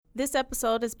This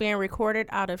episode is being recorded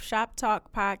out of Shop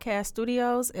Talk Podcast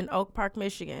Studios in Oak Park,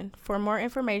 Michigan. For more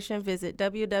information, visit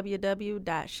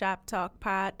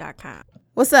www.shoptalkpod.com.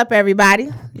 What's up, everybody?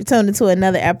 You're tuned into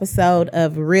another episode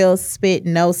of Real Spit,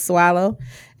 No Swallow.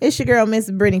 It's your girl,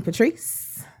 Miss Brittany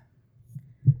Patrice.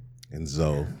 And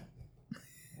Zoe.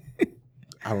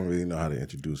 I don't really know how to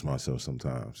introduce myself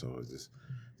sometimes, so it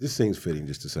just seems fitting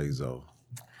just to say Zoe.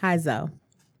 Hi, Zoe.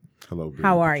 Hello, Brittany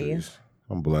How are Patrice.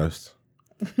 I'm blessed.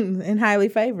 And highly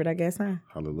favored, I guess, huh?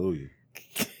 Hallelujah.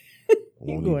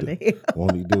 You going to hell.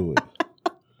 Won't he do it?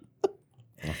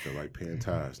 I feel like paying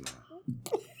tithes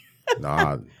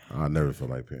now. I never feel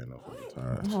like paying no fucking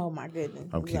tithes. Oh, my goodness.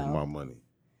 I'm keeping my money.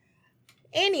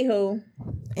 Anywho,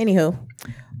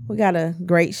 we got a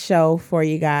great show for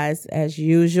you guys as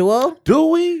usual. Do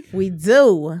we? We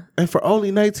do. And for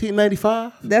only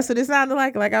 $19.95? That's what it sounded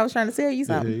like. Like I was trying to tell you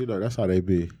something. Yeah, you know, that's how they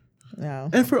be. No.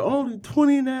 And for only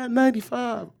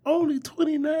 $29.95. Only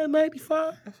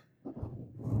 $29.95?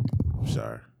 I'm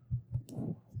sorry.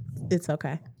 It's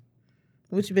okay.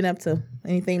 What you been up to?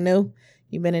 Anything new?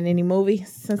 You been in any movie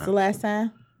since the last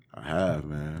time? I have,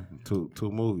 man. Two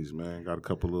movies, man. Got a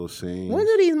couple little scenes. When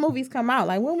do these movies come out?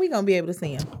 Like, when we gonna be able to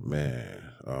see them? Man,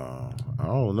 I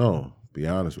don't know. Be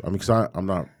honest. I mean, cause I'm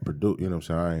not you know what I'm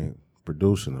saying? I ain't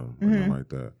producing them or nothing like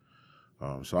that.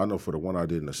 So I know for the one I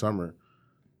did in the summer,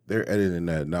 they're editing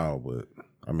that now. But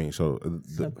I mean, so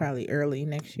probably early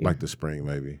next year, like the spring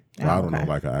maybe. Oh, I don't know okay.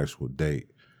 like an actual date.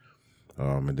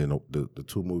 And then the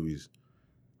two movies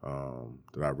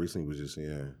that I recently was just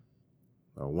in.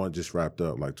 One just wrapped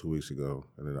up like 2 weeks ago,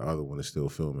 and then the other one is still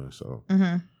filming, so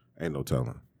ain't no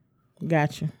telling.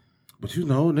 Gotcha. But you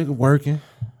know, nigga working.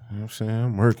 You know what I'm saying?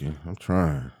 I'm working. I'm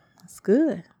trying. That's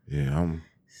good. Yeah, I'm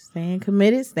Staying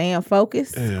committed, staying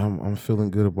focused. Yeah, I'm feeling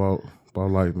good about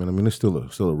life, man. I mean, it's still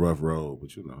a rough road,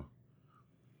 but you know,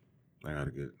 I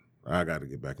gotta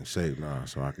get back in shape now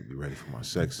so I can be ready for my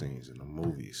sex scenes in the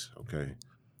movies. Okay,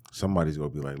 somebody's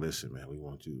gonna be like, listen, man, we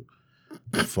want you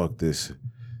to fuck this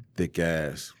thick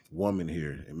ass woman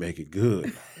here and make it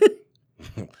good.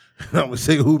 I'm gonna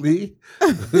say, who, me?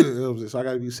 So I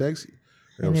gotta be sexy.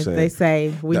 You know And what if I'm they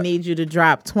saying? say we need you to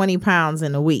drop 20 pounds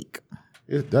in a week,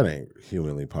 That ain't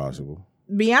humanly possible.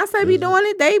 Beyonce be doing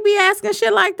it. They be asking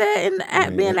shit like that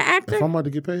and being an actor. If I'm about to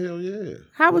get paid, hell yeah.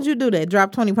 How would you do that?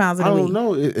 Drop 20 pounds in a week? I don't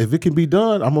know. If it can be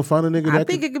done, I'm gonna find a nigga I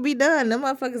think it could be done. Them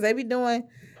motherfuckers, they be doing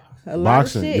a lot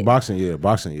boxing. of shit. Boxing, yeah.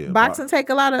 Boxing take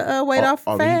a lot of weight off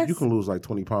fast. You can lose like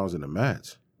 20 pounds in a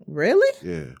match. Really?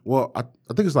 Yeah. Well, I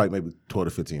think it's like maybe 12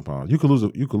 to 15 pounds. You could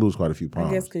lose quite a few pounds.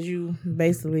 I guess because you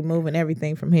basically moving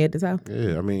everything from head to toe.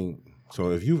 Yeah, I mean,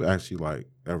 so if you've actually like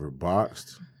ever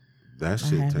boxed, that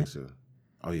shit takes a.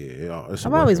 Oh yeah, it's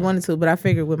I've always wanted to, but I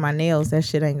figured with my nails, that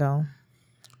shit ain't going.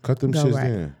 Cut them go shits right.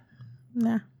 in.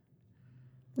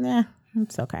 Nah,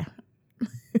 it's okay.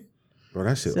 Bro,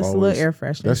 that shit Just always, a little air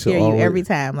freshener. That shit Hear you always, every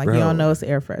time, like bro, you don't know it's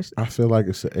air freshener. I feel like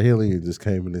it's an alien just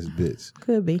came in this bitch.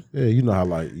 Could be Yeah, you know how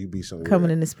like you be somewhere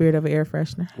coming in the spirit of an air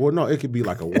freshener. Well, no, it could be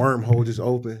like a wormhole just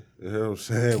open. You know what I'm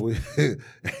saying? And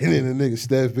then the nigga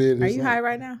step in. Are you high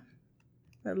right now?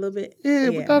 A little bit. Yeah,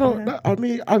 but that don't. I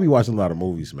mean, I be watching a lot of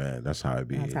movies, man. That's how it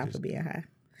be. On top of being high.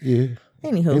 Yeah.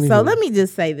 Anywho, so let me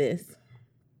just say this.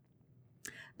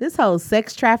 This whole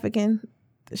sex trafficking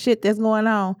shit that's going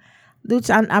on, which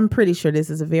I'm pretty sure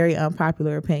this is a very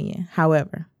unpopular opinion.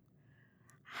 However,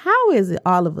 how is it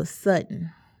all of a sudden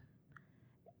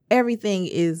everything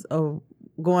is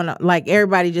going on, like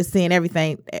everybody just seeing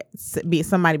everything,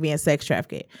 somebody being sex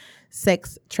trafficked?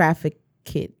 Sex trafficked.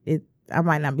 I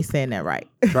might not be saying that right.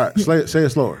 Say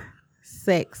it slower.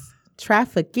 Sex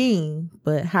trafficking,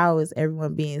 but how is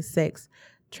everyone being sex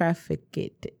trafficked?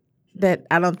 That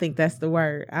I don't think that's the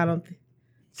word.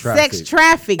 Sex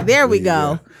traffic. There we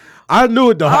go. I knew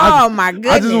it though. Oh my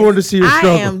goodness! I just wanted to see her struggle.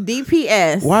 I am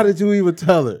DPS. Why did you even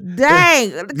tell her?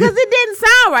 Dang, because it didn't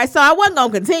sound right. So I wasn't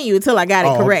gonna continue until I got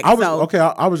it correct. I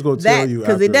was gonna tell you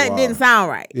because it didn't sound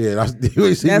right. Yeah, that's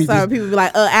why people be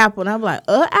like, apple, and I'm like,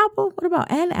 apple. What about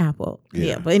an apple?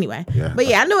 Yeah, but anyway,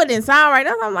 I knew it didn't sound right.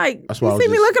 I'm like, you see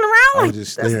me looking around like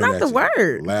that's not the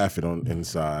word. Laughing on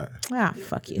inside. Ah,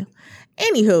 fuck you.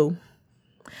 Anywho,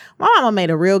 my mama made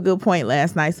a real good point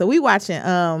last night. So we watching,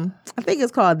 I think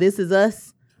it's called This Is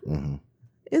Us. Mm-hmm.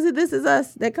 Is it This Is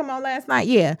Us that come on last night?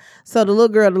 Yeah. So the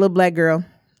little black girl,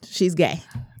 she's gay.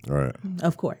 All right.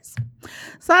 Of course.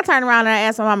 So I turned around and I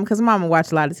asked my mama, because mama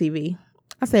watched a lot of TV.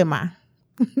 I said, Ma,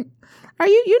 are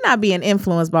you're not being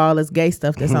influenced by all this gay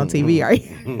stuff that's on TV, are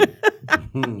you?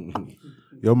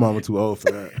 Your mama too old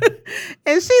for that.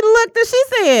 And she looked and she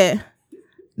said,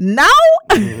 No.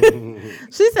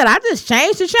 She said, I just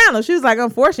changed the channel. She was like,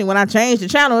 unfortunately, when I changed the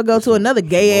channel, it go to another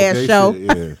gay ass show.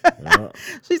 Shit, yeah.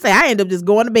 She said, I end up just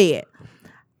going to bed.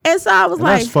 And so I was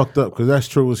like, that's fucked up because that's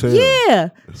true as hell. Yeah.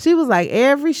 She was like,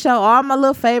 every show, all my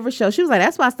little favorite shows. She was like,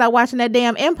 that's why I stopped watching that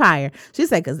damn Empire. She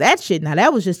said, because that shit, now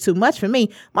that was just too much for me.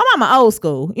 My mama old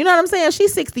school. You know what I'm saying?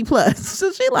 She's 60 plus.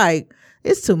 So she like,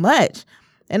 it's too much.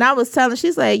 And I was telling,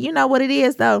 she's like, you know what it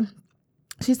is though?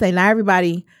 She said, now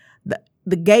everybody,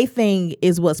 the gay thing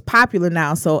is what's popular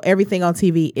now. So everything on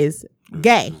TV is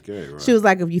gay. Right. She was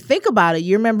like, if you think about it,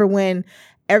 you remember when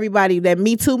everybody, that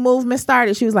Me Too movement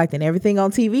started, she was like, then everything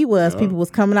on TV was people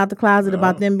was coming out the closet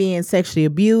about them being sexually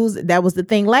abused. That was the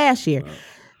thing last year.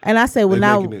 And I said, well,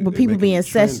 now with people being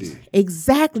sexually,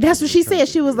 exactly. That's what she said.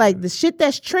 She was like, the shit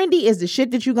that's trendy is the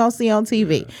shit that you gonna see on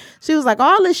TV. Yeah. She was like,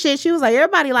 all this shit, she was like,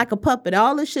 everybody like a puppet.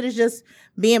 All this shit is just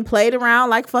being played around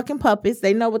like fucking puppets.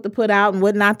 They know what to put out and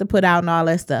what not to put out and all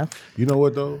that stuff. You know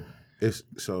what though? It's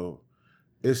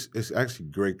actually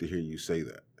great to hear you say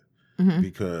that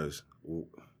because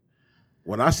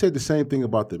when I said the same thing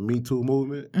about the Me Too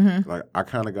movement, like I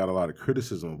kind of got a lot of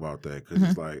criticism about that because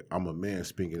it's like I'm a man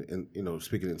speaking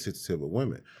insensitive of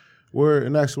women, where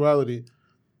in actuality,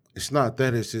 it's not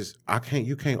that. It's just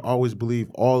you can't always believe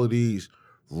all of these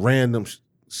random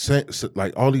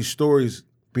like all these stories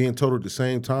being told at the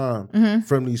same time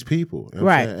from these people, you know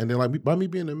right? And then like by me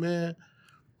being a man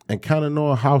and kind of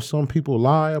knowing how some people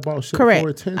lie about shit for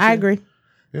attention. I agree.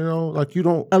 You know, like you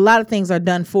don't. A lot of things are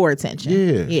done for attention.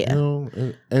 Yeah. You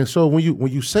know, and so when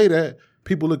you say that,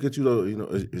 people look at you, though, you know,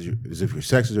 as if you're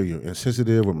sexist or you're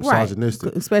insensitive or misogynistic.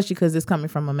 Right. Especially because it's coming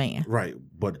from a man. Right.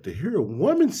 But to hear a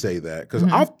woman say that, because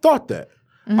I've thought that.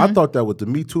 I thought that with the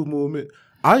Me Too movement.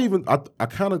 I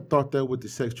kind of thought that with the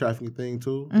sex trafficking thing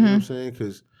too. You know what I'm saying?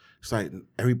 Because it's like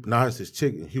now it's this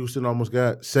chick in Houston almost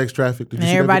got sex trafficked. Did you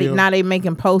see everybody that video? now they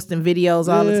making posts and videos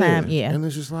all the time. Yeah, and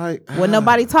it's just like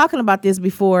nobody talking about this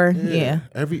before. Yeah.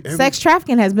 Every sex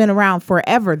trafficking has been around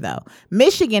forever though.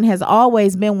 Michigan has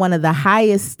always been one of the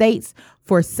highest states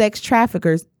for sex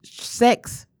traffickers.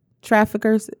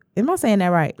 Am I saying that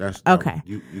right? That's okay.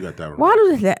 You got that right. Why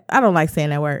do that? I don't like saying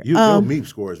that word. Your MEEP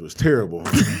scores was terrible.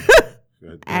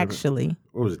 Actually,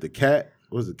 what was it? The cat.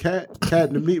 What was it? Cat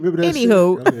and the meat. Remember that?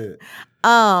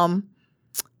 Anywho,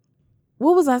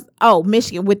 what was I? Oh,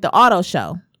 Michigan with the auto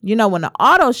show. You know, when the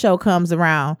auto show comes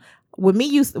around, when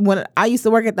I used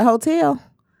to work at the hotel,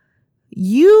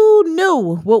 you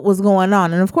knew what was going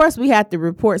on, and of course we had to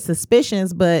report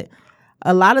suspicions. But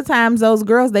a lot of times those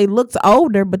girls, they looked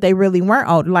older, but they really weren't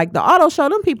older. Like the auto show,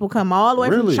 them people come all the way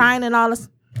from China and all this.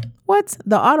 What?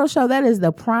 The auto show? That is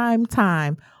the prime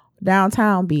time.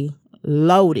 Downtown be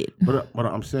loaded. But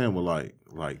I'm saying, well, like,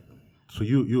 so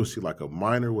you'll see like a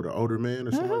minor with an older man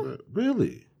or something like that.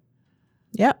 Really?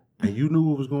 Yep. And you knew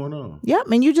what was going on. Yep.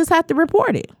 And you just had to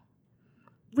report it.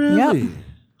 Really? Yep.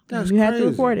 That's you crazy. had to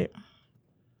report it.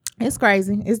 It's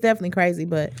crazy. It's definitely crazy,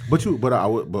 but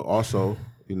also,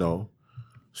 you know,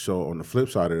 so on the flip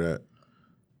side of that,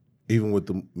 even with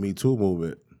the Me Too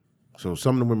movement, so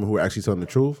some of the women who are actually telling the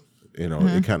truth, you know,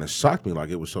 it kind of shocked me.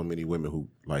 Like it was so many women who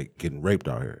like getting raped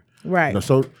out here. Right. You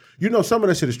know, so some of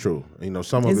that shit is true. You know,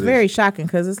 some of it's very shocking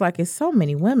because it's like it's so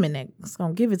many women that's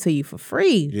gonna give it to you for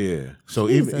free. Yeah. So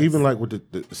even like with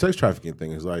the sex trafficking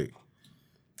thing is like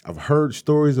I've heard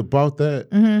stories about that,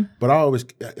 but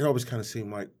it always kind of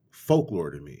seemed like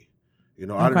folklore to me. You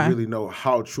know, I didn't really know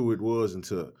how true it was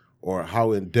or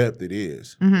how in depth it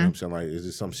is. You know what I'm saying? Like, is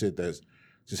it some shit that's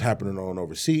just happening on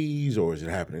overseas, or is it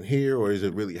happening here, or is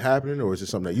it really happening, or is it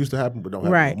something that used to happen but don't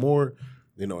happen anymore?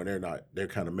 You know, and they're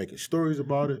kind of making stories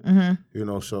about it. You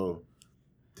know, so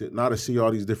to see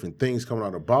all these different things coming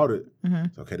out about it,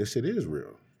 okay, this shit is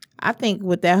real. I think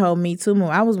with that whole Me Too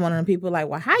movement, I was one of the people like,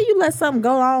 well, how you let something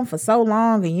go on for so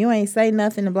long and you ain't say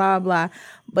nothing and blah, blah.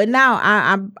 But now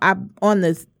I'm on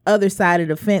the other side of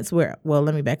the fence where, well,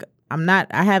 let me back up.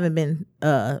 I haven't been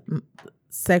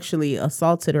sexually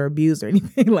assaulted or abused or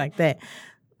anything like that.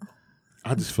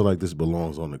 I just feel like this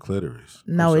belongs on the clitoris.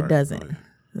 No, it doesn't.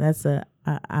 That's a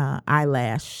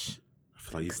eyelash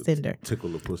extender. Tickle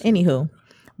the pussy. Anywho,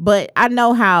 but I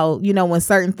know how, you know, when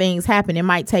certain things happen, it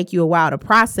might take you a while to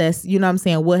process, you know what I'm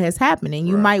saying, what has happened. And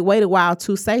you might wait a while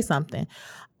to say something.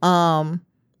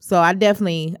 So I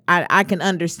definitely, I can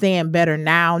understand better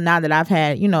now that I've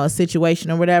had, you know, a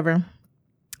situation or whatever.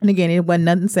 And again, it wasn't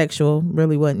nothing sexual,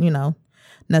 really wasn't, you know,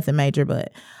 nothing major,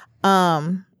 but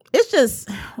it's just,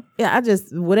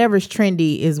 whatever's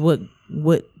trendy is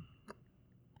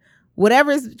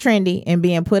whatever is trendy and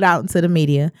being put out into the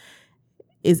media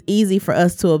is easy for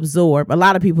us to absorb, a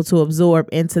lot of people to absorb,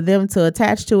 and to them to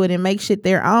attach to it and make shit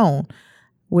their own.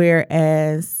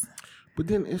 Whereas, But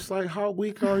then it's like, how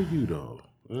weak are you though?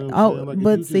 You know what I'm saying? Like, if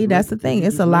but you see, just that's the make- thing. if you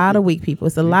It's a just lot make of it- weak people.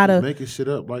 It's a you lot just of making shit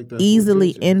up like that. for easily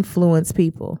attention. influenced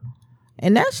people.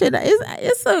 And that shit is,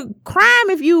 it's a crime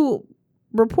if you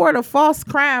report a false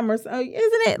crime or so.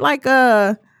 Isn't it like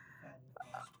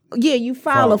you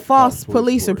file a false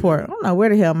police report. I don't know where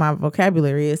the hell my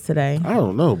vocabulary is today. I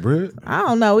don't know, Britt. I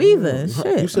don't know either. You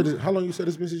Shit. said it, how long you said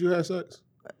it's been since you had sex?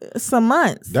 Some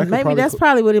months. That could Maybe probably that's co-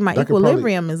 probably what my That could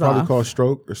equilibrium is probably off. called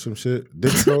stroke or some shit.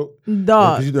 Dick stroke.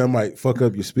 Dog. Because you know that might fuck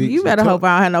up your speech. You better hope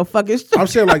I don't have no fucking I'm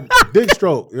saying like dick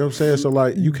stroke. You know what I'm saying? So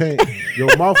like you can't,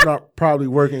 your mouth not probably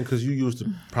working because you used to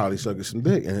probably sucking some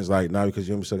dick. And it's like now because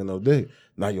you ain't sucking no dick,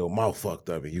 now your mouth fucked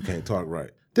up and you can't talk right.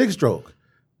 Dick stroke.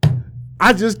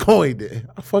 I just coined it.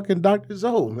 I fucking Dr.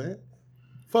 Zoe, man.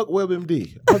 Fuck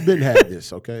WebMD. I've been had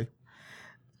this, okay?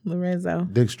 Lorenzo.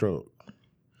 Dick stroke.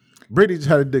 Brittany just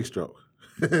had a dick stroke.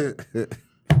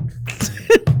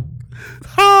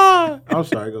 I'm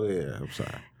sorry. Go ahead. I'm sorry.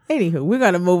 Anywho, we're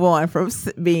gonna move on from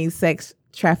being sex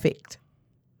trafficked.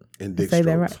 And dick Say strokes.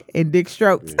 that right? And dick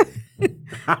strokes. You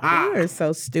are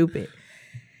so stupid.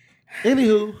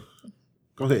 Anywho,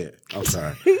 go ahead. I'm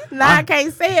sorry. I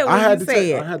can't say it when you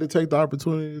say I it. had to take the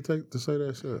opportunity to say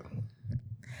that shit.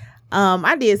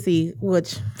 I did see,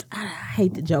 which I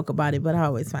hate to joke about it, but I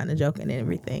always find a joke in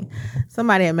everything.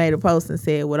 Somebody had made a post and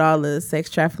said, with all the sex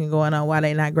trafficking going on, why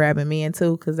they not grabbing men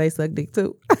too? Because they suck dick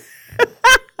too.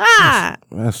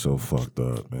 That's so fucked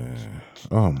up, man.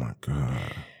 Oh my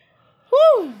God.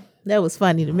 Whew. That was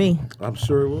funny to me. I'm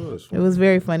sure it was. It was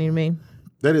very funny to me.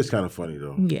 That is kind of funny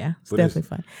though. Yeah, it's But definitely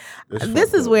funny. it's This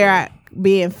fucked is up, where man.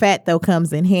 being fat though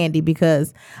comes in handy,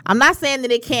 because I'm not saying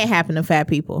that it can't happen to fat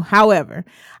people. However,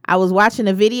 I was watching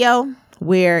a video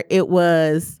where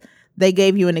they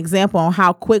gave you an example on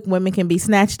how quick women can be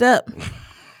snatched up.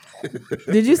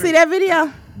 Did you see that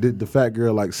video? Did the fat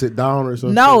girl like sit down or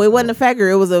something? No, it wasn't a fat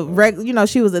girl. It was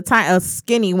she was a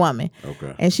skinny woman.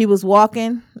 Okay. And she was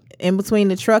walking in between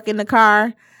the truck and the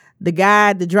car. The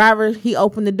driver, he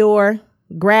opened the door,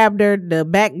 grabbed her. The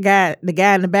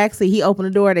guy in the back seat, he opened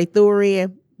the door. They threw her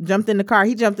in, jumped in the car.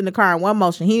 He jumped in the car in one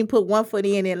motion. He didn't put one foot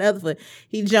in and the other foot.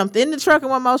 He jumped in the truck in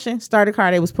one motion, started the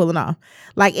car. They was pulling off.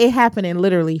 Like, it happened in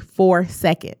literally 4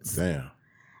 seconds. Damn.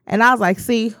 And I was like,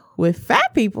 see, with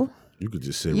fat people, You could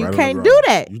just sit you right on can't the do ground.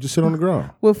 that. You just sit on the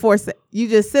ground. you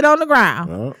just sit on the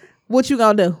ground. What you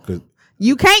gonna do? Because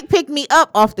You can't pick me up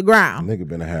off the ground. nigga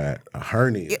been had a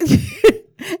hernia.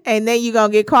 And then you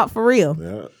gonna get caught for real.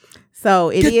 Yeah. So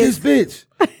it Get is. this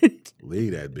bitch.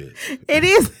 Leave that bitch. It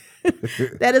is.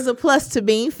 That is a plus to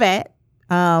being fat.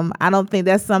 I don't think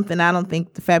that's something. I don't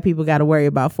think the fat people got to worry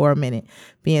about for a minute,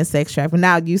 being sex trafficked.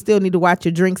 Now you still need to watch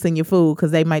your drinks and your food,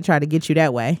 because they might try to get you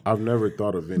that way. I've never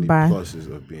thought of any Bye.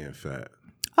 pluses of being fat.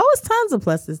 Oh, it's tons of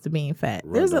pluses to being fat.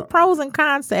 There's Rundown. pros and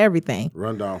cons to everything.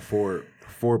 Run down four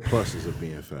pluses of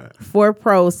being fat. 4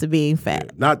 pros to being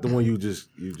fat. Not the one you just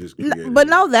created. But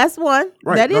no, that's one.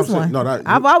 Right, That no, is I'm saying- one. no, that-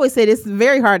 I've always said it's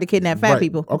very hard to kidnap fat Right.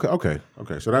 people. Okay.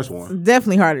 So that's one.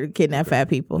 Definitely harder to kidnap fat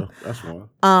people. That's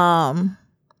one.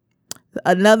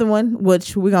 Another one,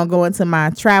 which we're gonna go into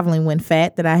my traveling when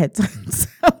fat that I had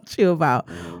told you about.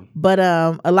 But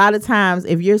a lot of times,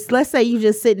 if let's say you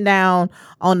just sitting down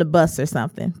on the bus or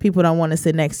something, people don't want to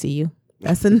sit next to you.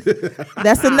 That's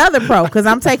another pro, because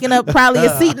I'm taking up probably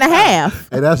a seat and a half.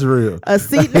 Hey, that's real. A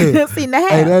seat and a half.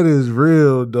 Hey, that is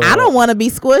real, dog. I don't want to be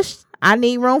squished. I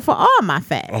need room for all my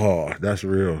fat. Oh, that's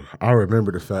real. I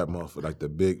remember the fat motherfucker, like the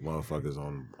big motherfuckers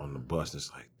on the bus.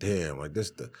 It's like, damn, like that's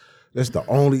the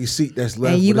only seat that's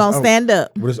left. And you but it's gonna stand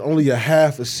up. But it's only a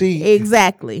half a seat.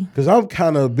 Exactly. Cause I'm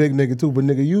kind of a big nigga too, but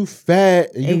nigga, you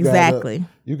fat. And Exactly.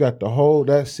 You got to hold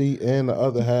that seat and the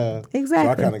other half. Exactly. So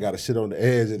I kind of got to sit on the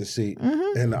edge of the seat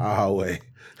in the aisleway.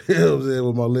 You know what I'm saying?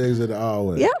 With my legs in the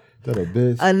aisleway. Yep. That a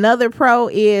bitch. Another pro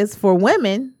is for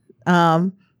women.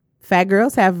 Fat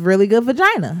girls have really good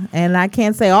vagina, and I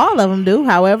can't say all of them do.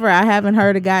 However, I haven't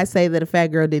heard a guy say that a fat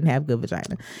girl didn't have good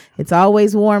vagina. It's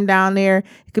always warm down there.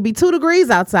 It could be 2 degrees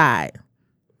outside,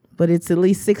 but it's at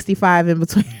least 65 in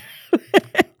between.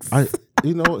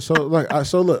 So look, I'm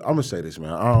gonna say this,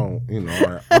 man.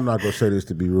 I'm not gonna say this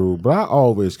to be rude, but I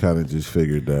always kind of just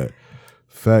figured that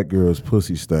fat girls'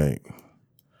 pussy stank.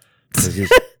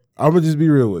 I'm gonna just be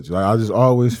real with you. Like, I just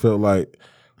always felt like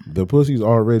the pussy's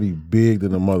already big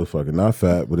than a motherfucker. Not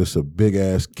fat, but it's a big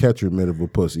ass catcher mitt of a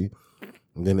pussy.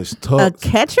 And then it's A tucked.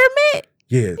 catcher mitt?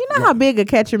 Yeah. You know how big a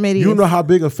catcher mitt is? You know how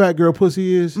big a fat girl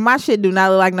pussy is? My shit do not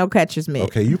look like no catcher's mitt.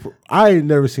 Okay, I ain't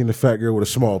never seen a fat girl with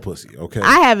a small pussy. Okay.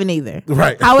 I haven't either.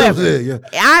 Right. However, Yeah.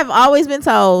 I've always been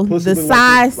told Pussy the look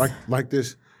size. like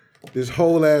this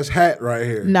whole ass hat right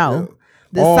here. No.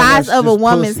 The All size that's of a just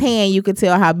woman's pussy. hand, you could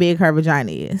tell how big her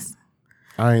vagina is.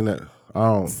 I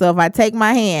don't. So if I take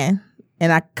my hand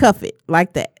and I cuff it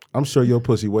like that, I'm sure your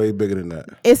pussy way bigger than that.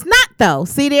 it's not though.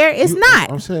 See there, it's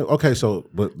not. I'm saying, okay, so,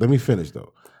 but let me finish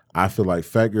though. I feel like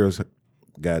fat girls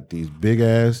got these big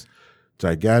ass,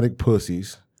 gigantic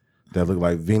pussies that look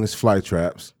like Venus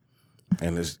flytraps,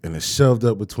 and it's shoved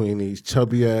up between these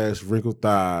chubby ass wrinkled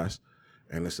thighs,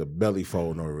 and it's a belly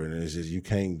folding over it, and it's just you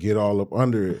can't get all up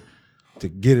under it to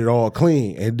get it all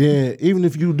clean. And then even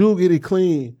if you do get it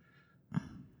clean,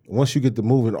 once you get to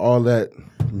moving, all that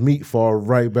meat fall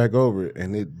right back over it,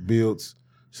 and it builds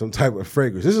some type of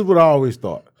fragrance. This is what I always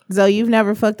thought. So you've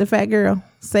never fucked a fat girl?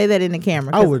 Say that in the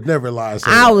camera. I would never lie. And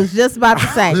say I that. was just about to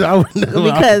say I would never,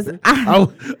 because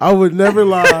I would never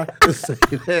lie to say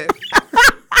that.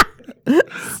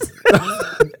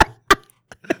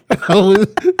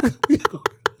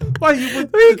 Why you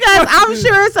would, because I'm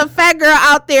sure it's a fat girl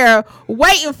out there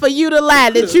waiting for you to lie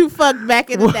that you fucked back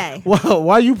in the day.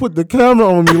 why you put the camera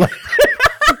on me like?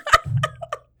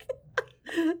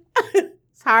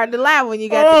 It's hard to lie when you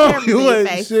got the camera you in your ain't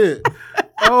face. shit.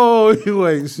 Oh, you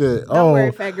ain't shit. Don't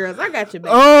worry, fat girls. I got your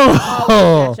back. Oh,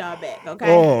 Always got y'all back,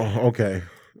 okay? Oh, okay.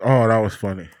 Oh, that was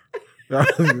funny. That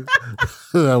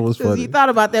was Because funny. you thought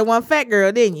about that one fat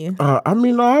girl, didn't you? I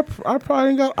mean, no, I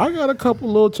probably got a couple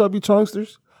little chubby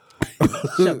chunksters.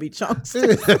 Chubby chunks. I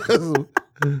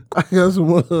got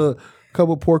some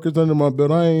couple porkers under my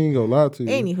belt. I ain't gonna lie to you.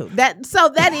 Anywho,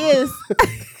 that is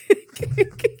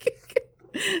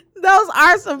those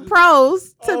are some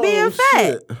pros to being fat.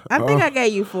 shit. I think I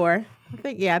gave you 4. I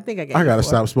think I gave you I gotta 4.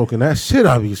 stop smoking that shit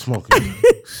I be smoking.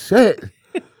 Shit.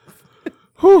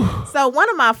 Whew. So one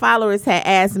of my followers had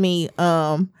asked me,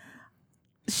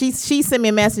 she sent me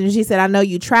a message and she said, I know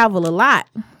you travel a lot.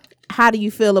 How do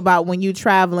you feel about when you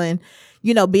traveling,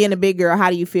 you know, being a big girl, how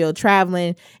do you feel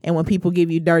traveling and when people give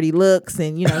you dirty looks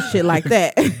and, you know, shit like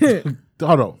that?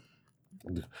 Hold on.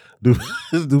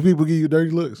 Do people give you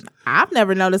dirty looks? I've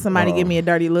never noticed somebody give me a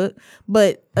dirty look,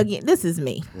 but again, this is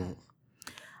me.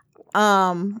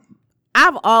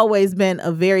 I've always been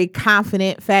a very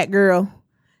confident fat girl.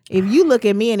 If you look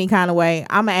at me any kind of way,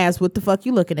 I'm gonna ask what the fuck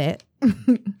you looking at.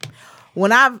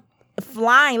 When I'm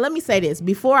flying, let me say this,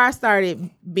 before I started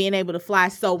being able to fly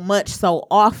so much so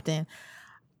often,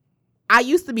 I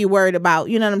used to be worried about,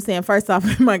 you know what I'm saying? First off,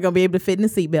 am I gonna be able to fit in the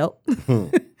seatbelt?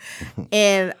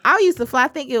 And I used to fly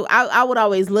thinking I would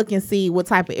always look and see what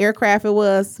type of aircraft it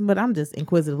was, but I'm just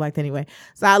inquisitive like that anyway.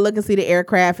 So I look and see the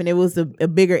aircraft and it was a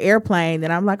bigger airplane.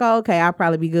 Then I'm like, oh, okay, I'll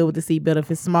probably be good with the seatbelt. If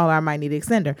it's smaller, I might need an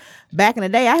extender. Back in the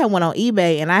day, I had one on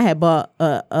eBay and I had bought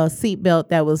a seatbelt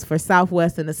that was for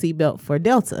Southwest and a seatbelt for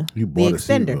Delta. You bought the a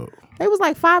extender. seatbelt. They was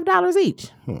like $5 each.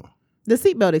 Huh. The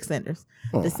seatbelt extenders.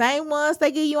 Huh. The same ones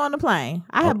they give you on the plane.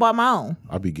 I had bought my own.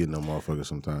 I be getting them motherfuckers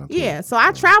sometimes. too. Yeah, so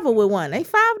I travel with one. They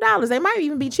 $5. They might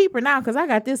even be cheaper now because I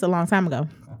got this a long time ago.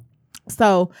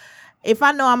 So if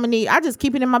I know I'm gonna need, I just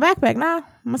keep it in my backpack now.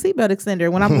 My seatbelt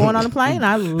extender. When I'm going on the plane,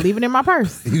 I leave it in my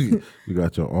purse. You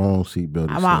got your own seatbelt.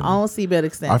 My own seatbelt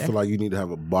extender. I feel like you need to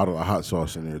have a bottle of hot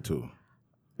sauce in there too.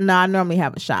 No, I normally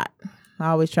have a shot. I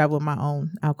always travel with my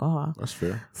own alcohol. That's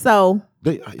fair. So,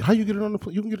 How you get it on the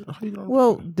plane? You can get it. How you get it on the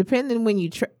well, depending when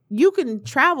you can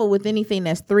travel with anything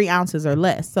that's 3 ounces or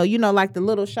less. So, you know, like the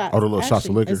little shots. Oh, the little shots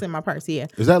of liquor? It's in my purse, yeah.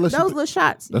 Is that less? Those little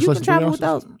shots. That's You less can than 3 travel with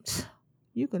ounces? those.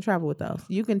 You can travel with those.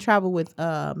 You can travel with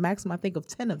maximum, I think, of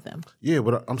 10 of them. Yeah,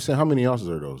 but I'm saying how many ounces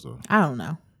are those though? I don't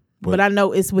know. But- But I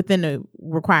know it's within the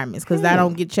requirements because I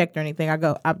don't get checked or anything.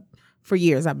 For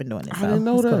years I've been doing this. I didn't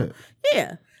know that.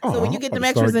 Yeah. Oh, So when you I'm get about them to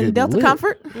extras start in getting Delta lit.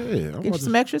 Comfort, Yeah, get you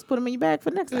some extras, put them in your bag for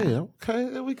next time. Yeah, okay,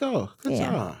 there we go. Good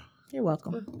Yeah. job. You're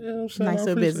welcome. You know what I'm saying? Nice I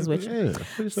little appreciate business with that. you. Yeah,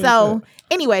 appreciate So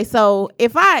that. anyway, so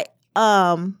if I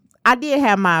did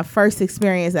have my first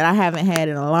experience that I haven't had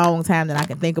in a long time that I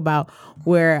can think about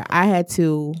where I had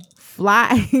to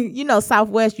fly. You know,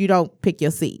 Southwest, you don't pick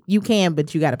your seat. You can,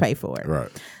 but you got to pay for it.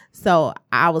 Right. So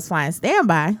I was flying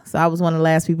standby. So I was one of the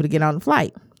last people to get on the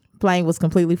flight. Plane was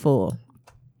completely full.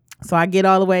 So I get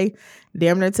all the way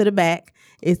damn near to the back.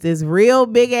 It's this real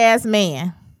big ass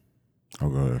man. Oh,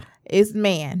 go ahead. It's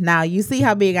man. Now you see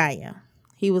how big I am.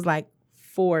 He was like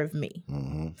 4 of me.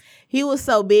 Mm-hmm. He was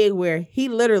so big where he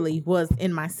literally was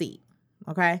in my seat.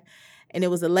 Okay. And it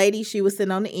was a lady. She was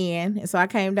sitting on the end. And so I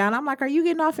came down. I'm like, are you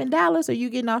getting off in Dallas or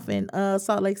you getting off in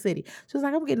Salt Lake City? She was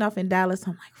like, I'm getting off in Dallas.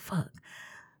 I'm like, fuck.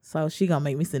 So she gonna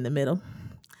make me sit in the middle.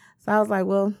 So I was like,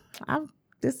 well,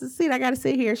 this is the seat. I got to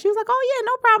sit here. She was like, oh, yeah,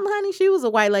 no problem, honey. She was a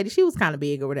white lady. She was kind of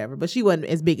big or whatever, but she wasn't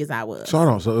as big as I was. So hold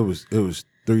on. So it was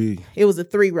 3 It was a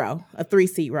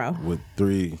 3-seat row. with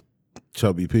 3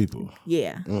 chubby people.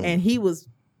 Yeah. And he was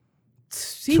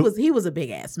he was a big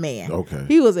ass man. Okay.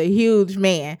 He was a huge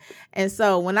man. And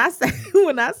so when I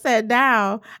sat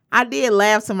down, I did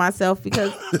laugh to myself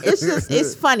because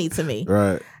it's funny to me.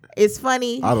 Right. It's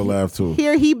funny. I'd have laughed too.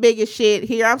 Here he big as shit.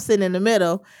 Here I'm sitting in the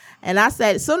middle. And I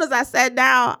said, as soon as I sat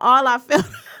down, all I felt,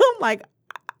 I'm like,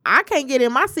 I can't get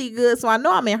in my seat good, so I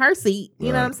know I'm in her seat. You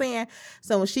know what I'm saying?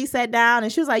 So when she sat down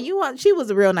and she was like, she was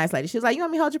a real nice lady. She was like, you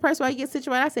want me to hold your purse while you get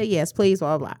situated? I said, yes, please,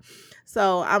 blah, blah, blah.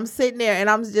 So I'm sitting there and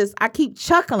I keep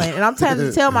chuckling and I'm trying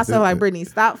to tell myself like, Brittany,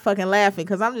 stop fucking laughing.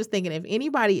 Cause I'm just thinking if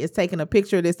anybody is taking a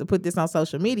picture of this to put this on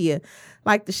social media,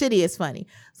 like the shit is funny.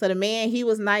 So the man, he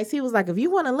was nice. He was like, if you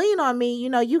want to lean on me,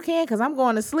 you can, cause I'm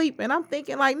going to sleep. And I'm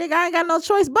thinking like, nigga, I ain't got no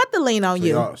choice but to lean on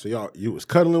you. So you was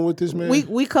cuddling with this man?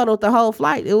 We cuddled the whole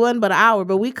flight. It wasn't but an hour,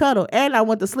 but we cuddled. And I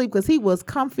went to sleep cause he was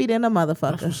comfy than a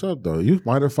motherfucker. That's what's up though. You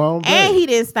might have found bae. And he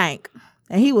didn't stink.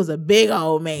 And he was a big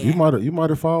old man. You might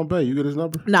have found bae. You get his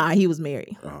number? Nah, he was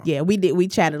married. Yeah, we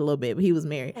chatted a little bit, but he was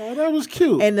married. Oh, that was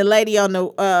cute. And the lady on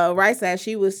the right side,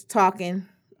 she was talking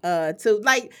to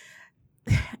like,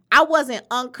 I wasn't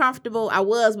uncomfortable. I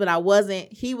was, but I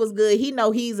wasn't. He was good. He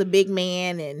know he's a big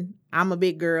man and I'm a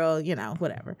big girl,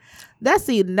 whatever. That's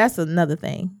another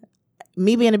thing.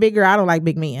 Me being a big girl, I don't like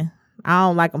big men. I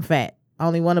don't like them fat.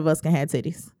 Only one of us can have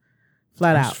titties.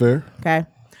 Flat out. That's fair. Okay.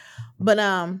 But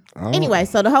anyway,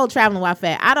 so the whole traveling while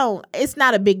fat, it's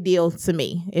not a big deal to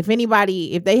me. If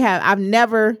I've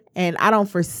never, and I don't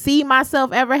foresee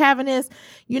myself ever having this.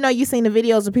 You seen the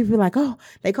videos of people like, oh,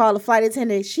 they call the flight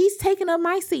attendant, she's taking up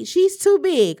my seat. She's too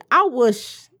big. I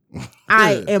wish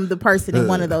I am the person in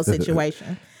one of those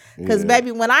situations. Because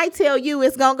baby, when I tell you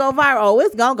it's going to go viral,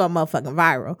 it's going to go motherfucking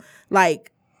viral.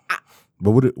 Like.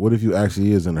 But what if you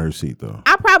actually is in her seat though?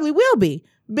 I probably will be.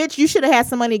 Bitch, you should have had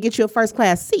some money to get you a first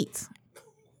class seat.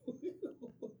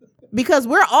 Because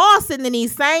we're all sitting in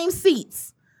these same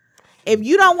seats. If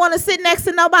you don't want to sit next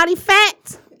to nobody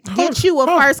fat, get you a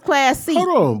first class seat.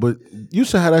 Hold on, but you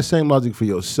should have that same logic for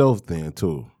yourself then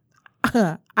too.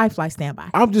 I fly standby.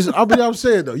 I'm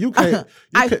saying though, you can't.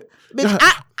 Bitch,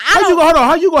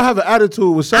 How you gonna have an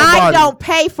attitude with somebody? I don't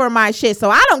pay for my shit, so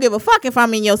I don't give a fuck if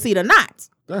I'm in your seat or not.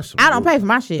 I don't pay for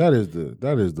my shit. That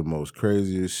is the most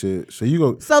craziest shit. So you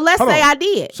go. So let's say I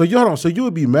did. So you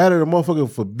would be mad at a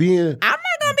motherfucker for being. I'm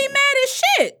not gonna be mad as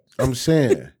shit.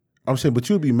 I'm saying, but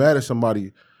you'd be mad at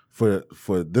somebody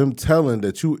for them telling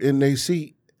that you in their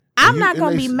seat. I'm not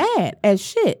gonna be mad as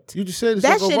shit. You just said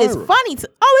that shit is funny.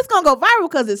 It's gonna go viral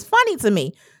because it's funny to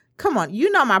me. Come on, you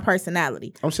know my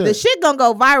personality. I'm saying the shit gonna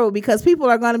go viral because people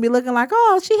are gonna be looking like,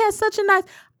 oh, she has such a nice.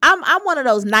 I'm one of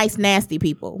those nice, nasty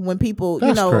people when people,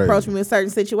 approach me in certain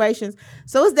situations.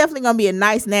 So it's definitely going to be a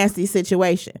nice, nasty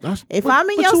situation. I'm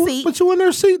in your seat. But you in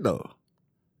their seat, though.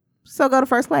 So go to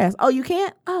first class. Oh, you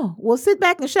can't? Oh, well, sit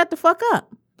back and shut the fuck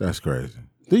up. That's crazy.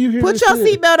 Do you hear Put your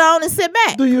seatbelt on and sit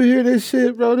back. Do you hear this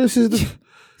shit, bro? This is the...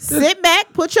 Sit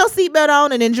back, put your seatbelt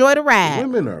on, and enjoy the ride.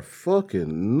 Women are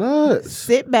fucking nuts.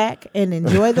 Sit back and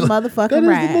enjoy the motherfucking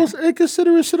ride. That is the most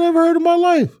inconsiderate shit I've ever heard in my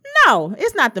life. No,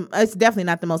 it's not. It's definitely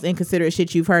not the most inconsiderate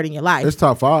shit you've heard in your life. It's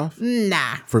top 5.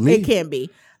 Nah, for me, it can't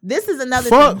be. This is another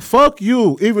thing. Fuck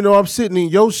you. Even though I'm sitting in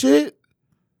your shit.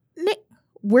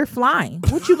 We're flying.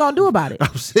 What you gonna do about it?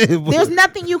 I'm saying, there's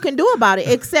nothing you can do about it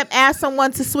except ask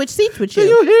someone to switch seats with you. Do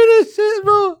you hear this shit,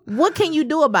 bro? What can you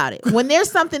do about it? When there's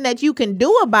something that you can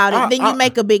do about it, then you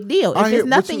make a big deal. If there's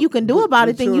nothing you can do about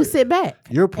it, then you sit back.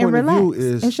 Your point and relax of view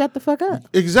is and shut the fuck up.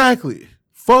 Exactly.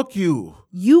 Fuck you.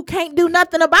 You can't do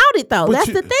nothing about it though.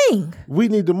 That's the thing. We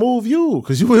need to move you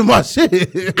because you in my shit.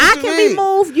 I can be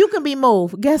moved. You can be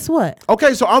moved. Guess what?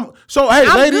 Okay, so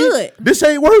hey, lady, good. This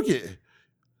ain't working.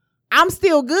 I'm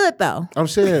still good though. I'm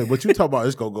saying, but you talk about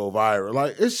it's gonna go viral.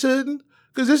 Like it shouldn't,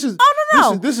 because this is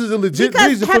no. This is a legit because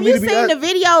reason for me to be. Have you seen the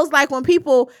videos like when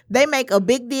people they make a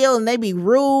big deal and they be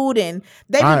rude and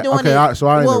they be doing it?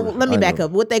 Let me back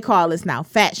up. What they call this now?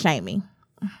 Fat shaming.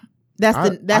 That's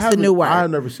the new word. I've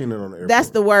never seen it on the airport. That's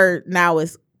the word now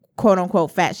is quote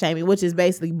unquote fat shaming, which is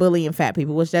basically bullying fat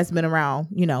people, which that's been around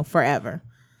forever.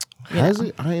 Has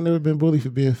it? I ain't never been bullied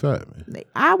for being fat, man.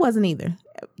 I wasn't either.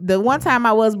 The one time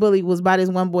I was bullied was by this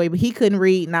one boy, but he couldn't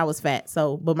read and I was fat.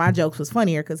 So, but my jokes was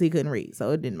funnier because he couldn't read,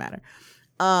 so it didn't matter.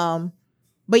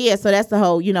 But yeah, so that's the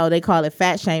whole, they call it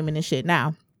fat shaming and shit.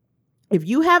 Now, if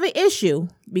you have an issue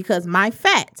because my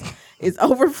fat is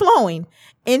overflowing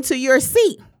into your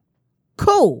seat,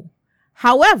 cool.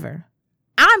 However,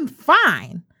 I'm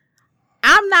fine.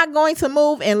 I'm not going to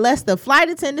move unless the flight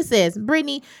attendant says,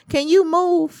 Brittany, can you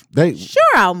move?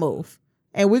 Sure, I'll move.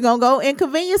 And we're going to go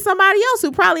inconvenience somebody else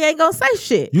who probably ain't going to say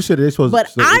shit. You said they're supposed to.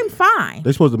 But I'm fine.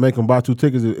 They're supposed to make them buy 2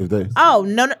 tickets if they. Oh,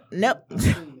 no.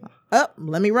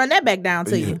 let me run that back down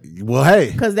to you. Well,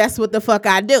 hey. Because that's what the fuck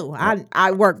I do.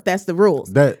 I work. That's the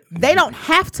rules. They don't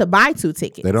have to buy 2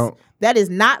 tickets. They don't. That is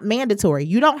not mandatory.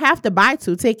 You don't have to buy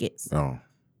 2 tickets. No.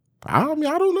 I don't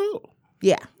know.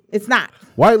 Yeah, it's not.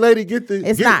 White lady, get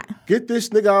this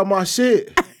nigga out of my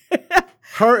shit.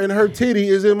 Her and her titty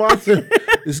is in my get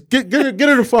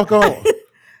her the fuck on.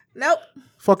 Nope.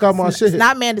 Fuck out my shit. It's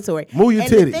not mandatory. Move your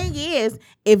titty. The thing is,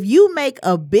 if you make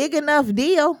a big enough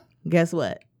deal, guess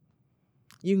what?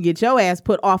 You can get your ass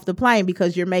put off the plane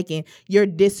because you're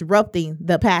disrupting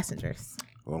the passengers.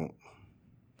 Well,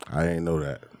 I ain't know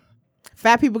that.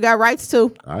 Fat people got rights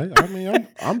too. I mean,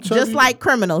 I'm just like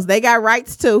criminals, they got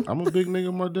rights too. I'm a big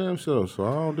nigga my damn self, so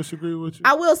I don't disagree with you.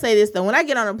 I will say this though: when I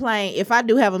get on a plane, if I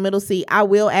do have a middle seat, I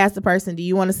will ask the person, "Do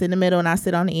you want to sit in the middle?" and I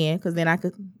sit on the end because then I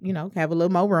could, have a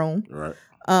little more room. Right.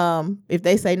 If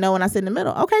they say no and I sit in the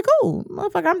middle, okay, cool,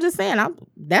 motherfucker. I'm just saying,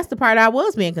 that's the part I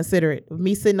was being considerate of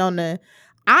me sitting on the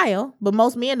aisle, but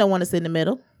most men don't want to sit in the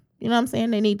middle. You know what I'm saying?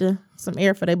 They need some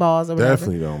air for their balls or whatever.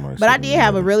 Definitely don't like. But I did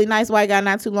have a really nice white guy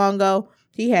not too long ago.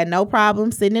 He had no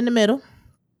problem sitting in the middle.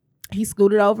 He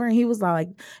scooted over and he was like,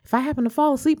 "If I happen to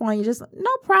fall asleep on you, just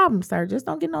no problem, sir. Just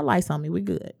don't get no lice on me. We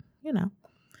good."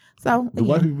 So do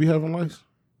white people be having lice?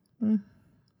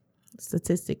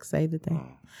 Statistics say that they.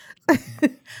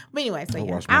 But anyway, so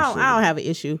yeah, I don't have an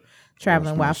issue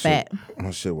traveling while fat. My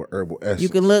shit with herbal essence. You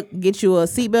can get you a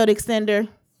seatbelt extender,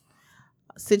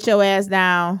 sit your ass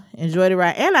down, enjoy the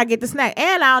ride, and I get the snack,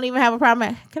 and I don't even have a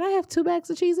problem. Can I have 2 bags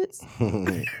of Cheez-Its?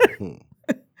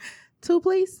 2,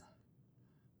 please.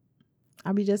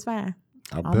 I'll be just fine.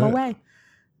 On my way.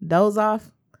 Doze off.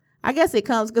 I guess it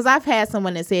comes because I've had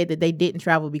someone that said that they didn't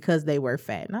travel because they were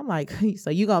fat, and I'm like, so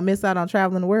you gonna miss out on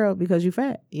traveling the world because you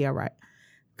fat? Yeah, right.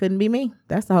 Couldn't be me.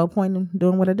 That's the whole point of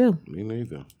doing what I do. Me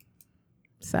neither.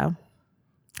 So,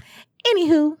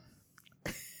 anywho,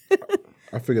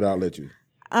 I figured I'll let you.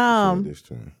 This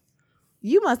time.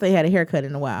 You must have had a haircut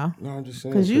in a while. No, I'm just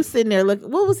saying. Because you sitting there looking.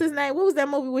 What was his name? What was that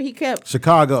movie where he kept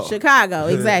Chicago,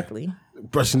 exactly.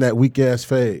 Brushing that weak ass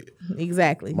fade.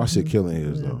 Exactly. My shit killing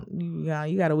his though. You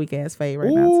got a weak ass fade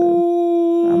right now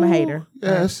too. I'm a hater.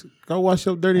 Yes, go wash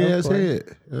your dirty ass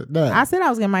head. I said I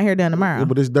was getting my hair done tomorrow. Yeah,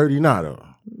 but it's dirty now though.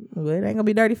 Well, it ain't gonna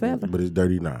be dirty forever. But it's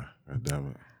dirty now. God damn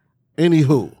it.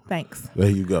 Anywho, thanks. There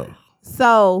you go.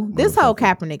 So this whole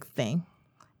Kaepernick thing,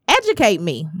 educate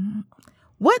me.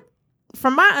 What,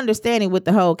 from my understanding with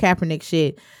the whole Kaepernick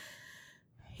shit,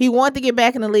 he wanted to get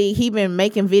back in the league. He been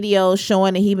making videos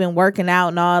showing that he been working out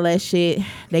and all that shit.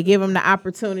 They give him the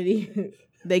opportunity.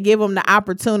 They give him the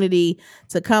opportunity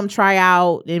to come try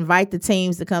out, invite the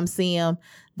teams to come see him.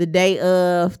 The day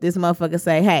of, this motherfucker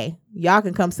say, "Hey, y'all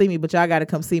can come see me, but y'all got to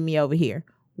come see me over here."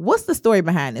 What's the story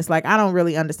behind this? Like, I don't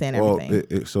really understand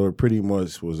everything. So it pretty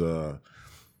much was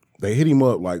they hit him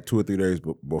up like 2 or 3 days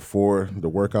before the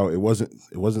workout. It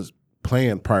wasn't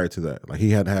planned prior to that. Like,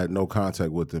 he had had no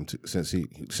contact with them since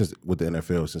with the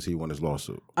NFL since he won his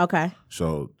lawsuit. Okay. So,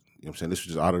 you know what I'm saying, this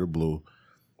was just out of the blue.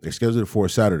 They scheduled it for a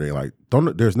Saturday. Like,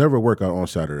 there's never a workout on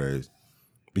Saturdays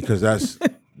because that's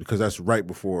right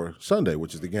before Sunday,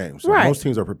 which is the game. So most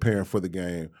teams are preparing for the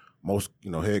game. Most,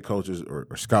 head coaches or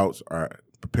scouts are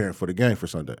preparing for the game for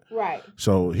Sunday. Right.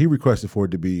 So he requested for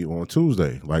it to be on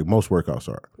Tuesday, like most workouts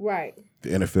are. Right. The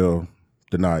NFL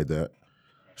denied that.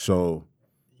 So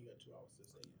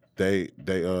they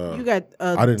you got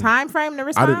a time frame to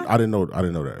respond? I didn't know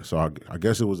that. So I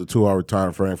guess it was a 2-hour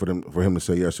time frame for him to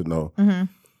say yes or no. Mm-hmm.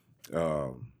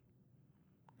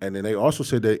 And then they also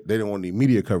said they didn't want any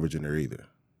media coverage in there either.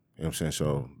 You know what I'm saying?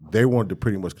 So they wanted to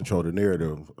pretty much control the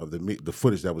narrative of the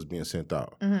footage that was being sent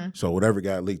out. Mm-hmm. So whatever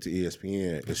got leaked to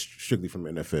ESPN is strictly from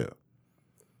the NFL.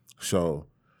 So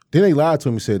then they lied to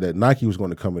him and said that Nike was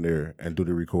going to come in there and do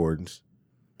the recordings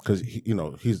because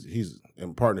he's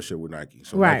in partnership with Nike.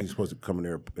 So Nike's supposed to come in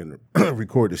there and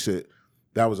record the shit.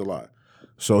 That was a lie.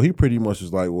 So he pretty much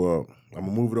was like, well, I'm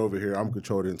going to move it over here. I'm going to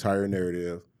control the entire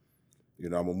narrative. I'm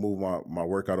gonna move my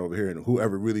workout over here, and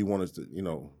whoever really wanted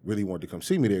to come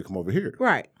see me, they'd come over here.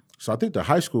 Right. So I think the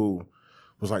high school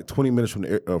was like 20 minutes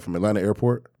from Atlanta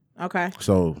Airport. Okay.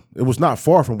 So it was not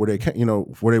far from where they came,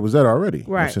 where they was at already.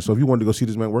 Right. So if you wanted to go see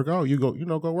this man work out, you go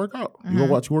work out. Mm-hmm. You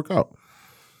go watch you work out.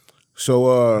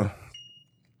 So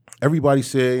everybody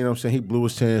said, he blew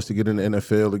his chance to get in the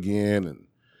NFL again, and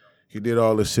he did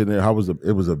all this shit. And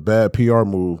it was a bad PR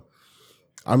move.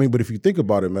 I mean, but if you think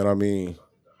about it, man,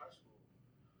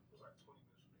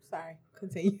 Sorry,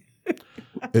 continue.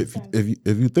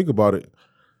 if you think about it,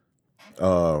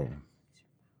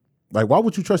 like, why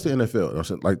would you trust the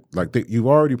NFL? You've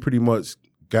already pretty much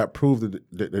got proof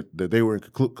that they were in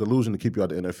collusion to keep you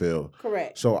out of the NFL.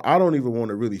 Correct. So I don't even want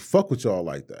to really fuck with y'all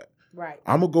like that. Right.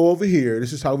 I'm going to go over here.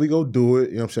 This is how we go do it.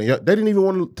 You know what I'm saying? They didn't even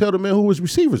want to tell the man who his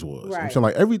receivers was. Right. You know what I'm saying?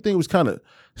 Like, everything was kind of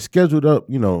scheduled up,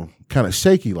 you know, kind of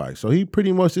shaky like. So he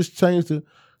pretty much just changed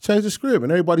the script.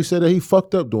 And everybody said that he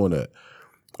fucked up doing that.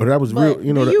 Or that was real,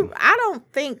 you know. I don't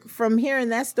think from hearing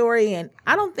that story, and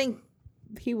I don't think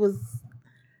he was,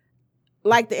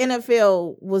 like, the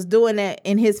NFL was doing that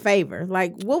in his favor.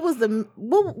 Like, what would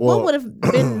have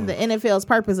been the NFL's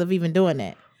purpose of even doing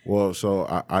that? Well,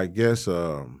 so I guess,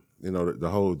 you know, the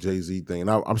whole Jay-Z thing, and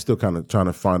I'm still kind of trying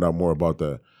to find out more about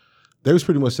that. They was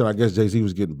pretty much saying, I guess Jay-Z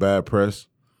was getting bad press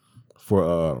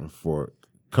for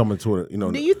coming to it, you know.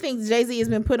 Do you think Jay-Z has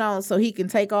been put on so he can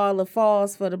take all the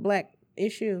falls for the black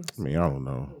issue? I mean, I don't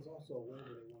know.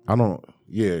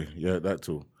 Yeah, that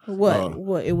too. What?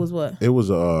 It was what? It was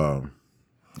a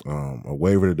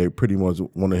waiver that they pretty much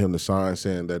wanted him to sign,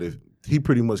 saying that if he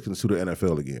pretty much can sue the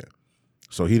NFL again.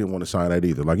 So he didn't want to sign that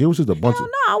either. Like, it was just a bunch of...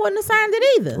 No, I wouldn't have signed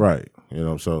it either. Right. You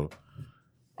know, so...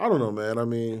 I don't know, man. I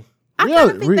mean... I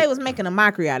kind of think they was making a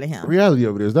mockery out of him. Reality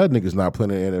of it is that nigga's not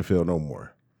playing in the NFL no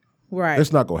more. Right.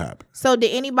 It's not going to happen. So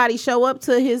did anybody show up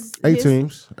to his... Eight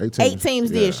teams. 8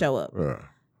 teams did show up. Yeah.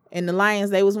 And the Lions,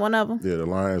 they was one of them? Yeah, the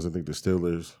Lions, I think the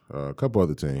Steelers, a couple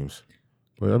other teams.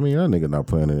 But, I mean, that nigga not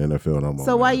playing in the NFL no more.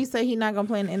 So why you say he not going to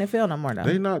play in the NFL no more,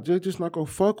 though? They're just not going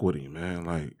to fuck with him, man.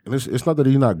 Like, and it's not that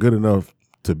he's not good enough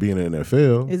to be in the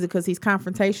NFL. Is it because he's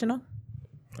confrontational?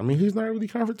 I mean, he's not really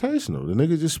confrontational. The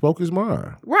nigga just spoke his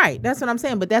mind. Right. That's what I'm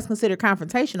saying. But that's considered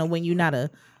confrontational when you're not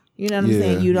you know what I'm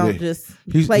saying? You don't just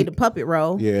play the puppet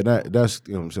role. Yeah, that's,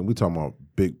 you know what I'm saying? We talking about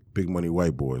big money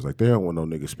white boys. Like, they don't want no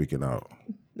nigga speaking out.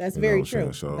 That's very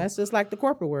true. So, that's just like the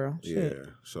corporate world. Yeah. Shit.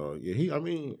 So, yeah,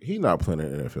 he not playing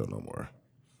in the NFL no more.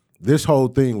 This whole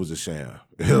thing was a sham.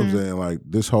 You know what I'm saying? Like,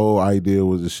 this whole idea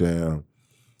was a sham.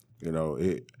 You know,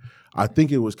 I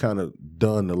think it was kind of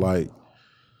done to, like,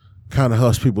 kind of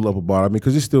hush people up about it. I mean,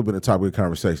 because it's still been a topic of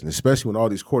conversation, especially when all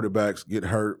these quarterbacks get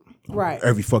hurt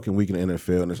every fucking week in the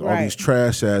NFL. And there's all these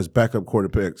trash-ass backup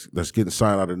quarterbacks that's getting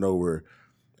signed out of nowhere.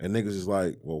 And niggas is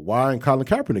like, well, why ain't Colin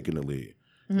Kaepernick in the league?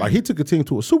 Like, he took a team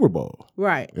to a Super Bowl.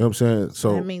 Right. You know what I'm saying?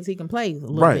 So that means he can play a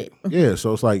little bit. Yeah,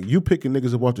 so it's like you picking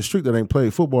niggas up off the street that ain't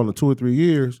played football in 2 or 3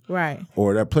 years. Right.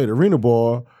 Or that played arena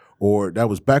ball, or that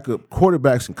was backup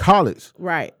quarterbacks in college.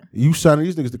 Right. You signing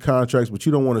these niggas to contracts, but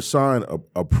you don't want to sign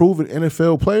a proven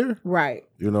NFL player? Right.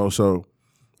 You know, so,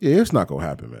 yeah, it's not going to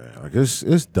happen, man. Like,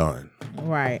 it's done.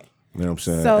 Right. You know what I'm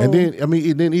saying? So, and then, I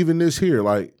mean, then even this here,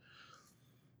 like,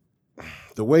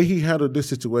 the way he handled this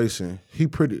situation, he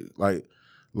pretty,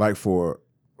 like for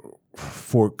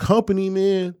company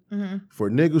men, for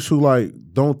niggas who, like,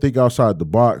 don't think outside the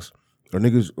box, or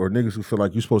niggas who feel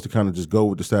like you're supposed to kind of just go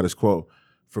with the status quo,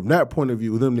 from that point of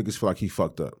view, them niggas feel like he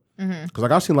fucked up. Because,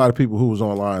 like, I've seen a lot of people who was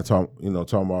online talking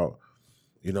about,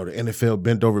 you know, the NFL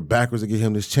bent over backwards to give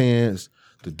him this chance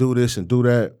to do this and do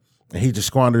that, and he just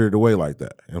squandered it away like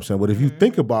that. You know what I'm saying? But if you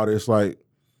think about it, it's like,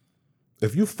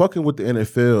 if you fucking with the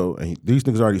NFL and these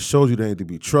niggas already showed you they ain't to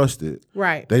be trusted,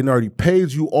 right? They already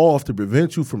paid you off to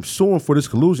prevent you from suing for this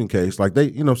collusion case. Like, they,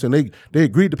 you know what I'm saying, they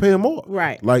agreed to pay him off.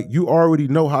 Right. Like, you already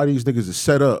know how these niggas is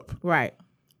set up. Right.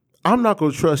 I'm not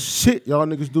gonna trust shit y'all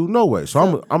niggas do no way. So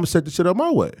I'm gonna set the shit up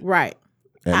my way. Right.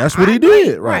 And that's what he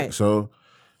did. Right. So,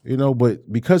 you know,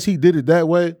 but because he did it that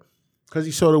way, because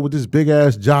he showed up with this big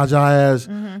ass, Jaja ass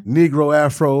Negro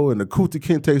afro and the Kunta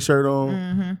Kinte shirt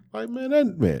on. Like,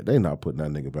 man, they not putting that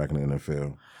nigga back in the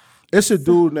NFL. It's a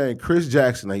dude named Chris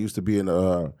Jackson that used to be in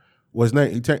the, what's his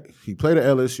name? He played at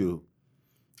LSU.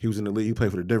 He was in the league. He played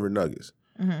for the Denver Nuggets.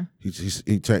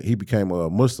 He became a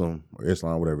Muslim or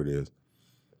Islam, whatever it is.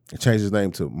 He changed his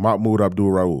name to Mahmoud Abdul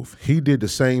Rauf. He did the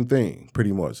same thing,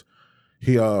 pretty much.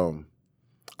 He,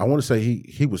 I want to say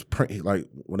he was like,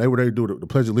 when they were there to do the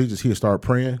Pledge of Allegiance, he had started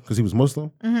praying because he was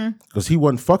Muslim. Because he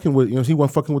wasn't fucking with, he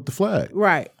wasn't fucking with the flag.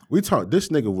 Right. We talked. This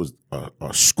nigga was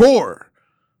a scorer.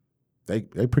 They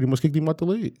pretty much kicked him out the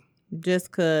league.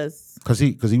 Just because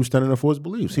he was standing up for his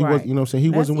beliefs. He was, you know what I'm saying, he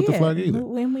wasn't with the flag either.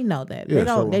 We know that.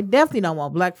 Yeah, they definitely don't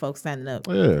want black folks standing up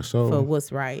for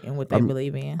what's right and what they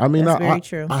believe in. I mean, that's very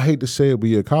true. I hate to say it, but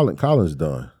yeah, Colin's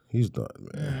done. He's done,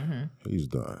 man. He's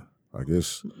done. I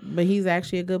guess. But he's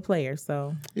actually a good player,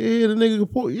 so. Yeah, the nigga can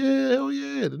ball. Yeah, hell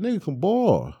yeah. The nigga can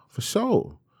ball, for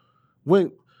sure.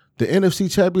 When the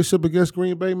NFC Championship against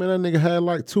Green Bay, man, that nigga had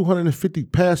like 250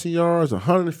 passing yards,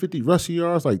 150 rushing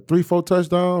yards, like 3-4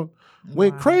 touchdowns.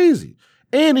 Went crazy.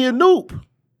 And he a noob.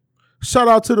 Shout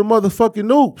out to the motherfucking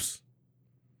noobs.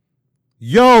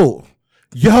 Yo,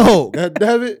 God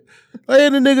damn it.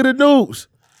 And the nigga the noobs.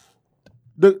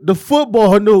 The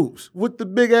football noobs with the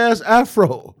big ass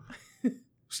afro.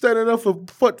 Standing up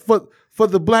for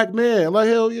the black man. Like,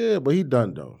 hell yeah. But he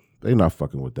done though. They not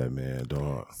fucking with that man,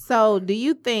 dog. So do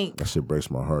you think That shit breaks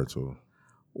my heart too.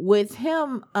 with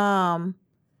him,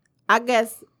 I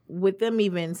guess with them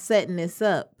even setting this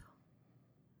up,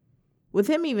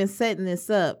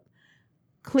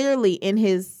 clearly in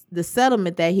the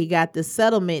settlement that he got, the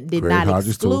settlement did Craig not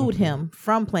Hodges exclude too. him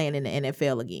from playing in the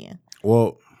NFL again.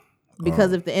 Well,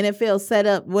 Because if the NFL set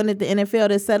up, wasn't it the NFL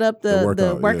that set up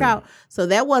the workout? yeah. So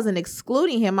that wasn't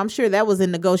excluding him. I'm sure that was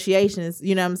in negotiations.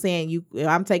 You know what I'm saying?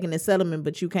 I'm taking the settlement,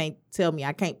 but you can't tell me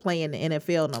I can't play in the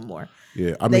NFL no more.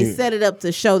 yeah, They set it up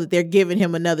to show that they're giving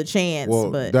him another chance. well,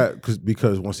 but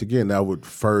because once again, that would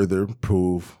further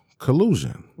prove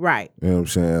collusion. right, You know what I'm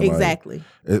saying? exactly.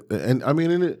 And I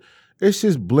mean, it's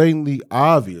just blatantly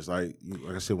obvious. Like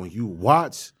I said, when you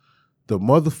watch the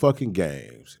motherfucking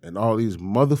games and all these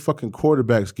motherfucking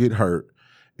quarterbacks get hurt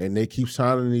and they keep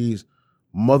signing these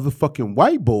motherfucking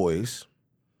white boys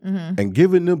and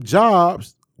giving them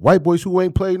jobs, white boys who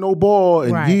ain't played no ball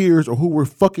in Right. years or who were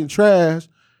fucking trash,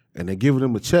 and they're giving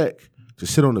them a check to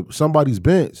sit on somebody's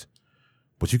bench.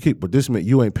 But this man,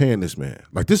 you ain't paying this man.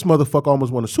 Like, this motherfucker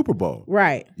almost won a Super Bowl.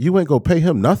 Right, You ain't gonna pay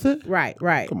him nothing? right.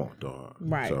 Come on, dog.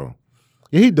 Right. So,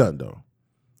 yeah, he done, though.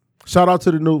 Shout out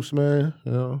to the Noops, man.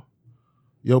 You know,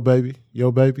 yo, baby.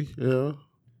 Yeah.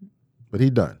 But he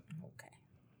done.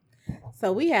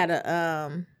 So we had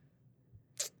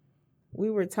we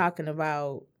were talking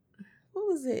about, what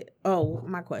was it? Oh,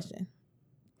 my question.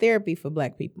 Therapy for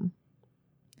Black people.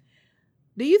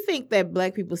 Do you think that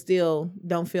Black people still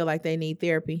don't feel like they need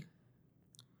therapy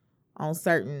on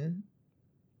certain?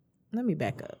 Let me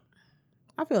back up.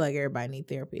 I feel like everybody need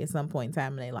therapy at some point in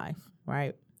time in their life,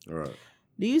 right? All right.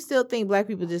 Do you still think Black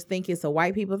people just think it's a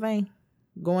white people thing,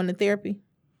 going to therapy?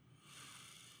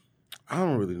 I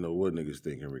don't really know what niggas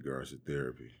think in regards to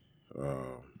therapy.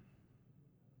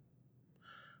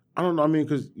 I don't know. I mean,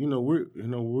 because we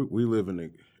live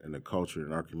in a culture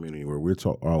in our community where we're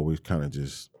always kind of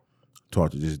just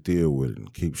taught to just deal with it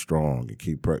and keep strong and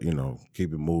keep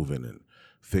it moving and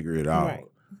figure it out. Right.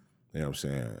 You know what I'm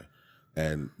saying?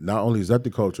 And not only is that the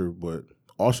culture, but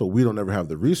also we don't ever have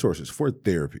the resources for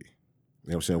therapy.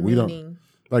 You know what I'm saying? We don't,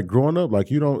 like, growing up, like,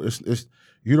 you don't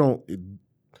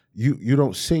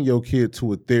send your kid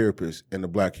to a therapist in the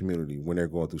Black community when they're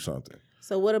going through something.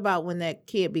 So what about when that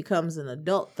kid becomes an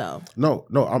adult, though? No,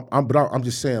 I'm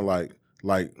just saying, like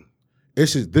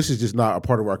this is just not a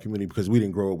part of our community because we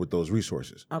didn't grow up with those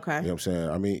resources. Okay. You know what I'm saying?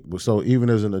 I mean, so even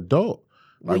as an adult,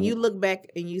 like, when you look back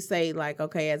and you say, like,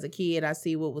 okay, as a kid, I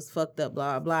see what was fucked up,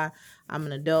 blah, blah, blah. I'm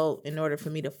an adult. In order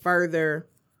for me to further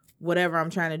whatever I'm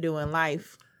trying to do in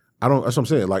life. that's what I'm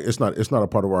saying. Like, it's not a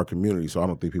part of our community, so I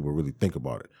don't think people really think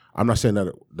about it. I'm not saying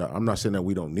that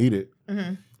we don't need it,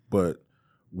 but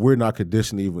we're not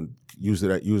conditioned to even use it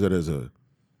as a,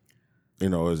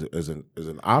 as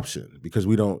an option, because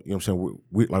we don't, you know what I'm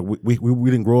saying?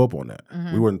 We didn't grow up on that.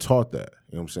 We weren't taught that.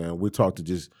 You know what I'm saying? We're taught to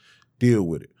just deal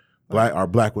with it. Our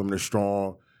Black women are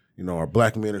strong. Our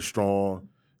Black men are strong.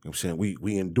 You know what I'm saying?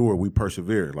 We endure, we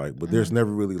persevere. Like, but there's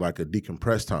never really like a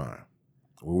decompressed time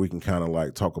where we can kind of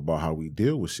like talk about how we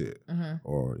deal with shit,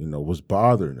 or what's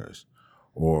bothering us,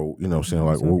 or what I'm saying,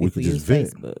 like, or we could just vent.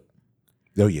 Facebook.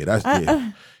 Oh yeah,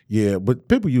 that's yeah. But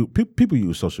people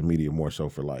use social media more so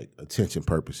for like attention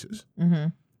purposes.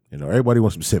 Everybody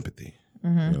wants some sympathy.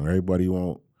 Everybody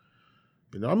want.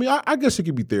 I mean, I guess it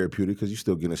could be therapeutic because you're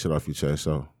still getting shit off your chest.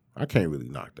 So I can't really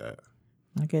knock that.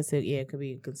 I guess it could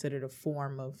be considered a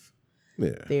form of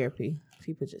therapy.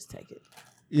 People just take it.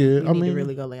 Yeah, You need to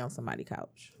really go lay on somebody's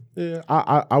couch. Yeah,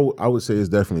 I would say it's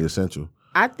definitely essential.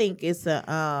 I think it's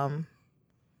a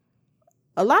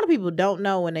lot of people don't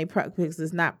know when they practice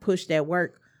is not pushed at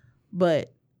work,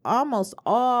 but almost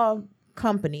all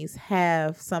companies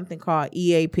have something called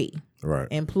EAP, Right.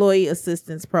 Employee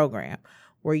Assistance Program,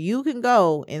 where you can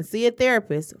go and see a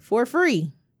therapist for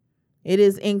free. It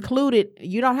is included.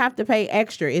 You don't have to pay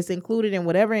extra. It's included in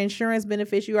whatever insurance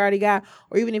benefits you already got,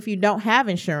 or even if you don't have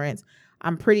insurance,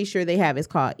 I'm pretty sure they have. It's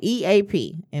called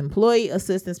EAP, Employee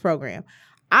Assistance Program.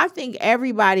 I think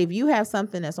everybody, if you have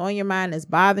something that's on your mind that's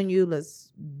bothering you, that's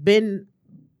been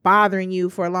bothering you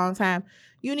for a long time,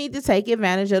 you need to take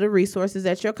advantage of the resources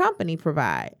that your company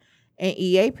provide. And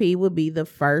EAP would be the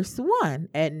first one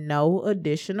at no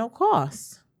additional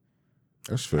cost.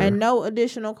 That's fair. And no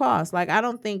additional cost. Like, I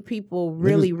don't think people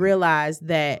really realize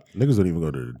that Niggas don't even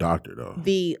go to the doctor, though.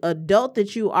 the adult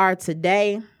that you are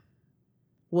today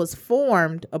was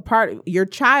formed a part of your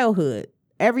childhood.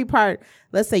 Every part,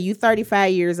 let's say you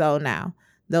 35 years old now.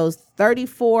 Those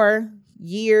 34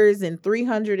 years and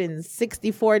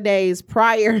 364 days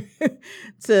prior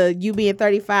to you being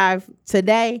 35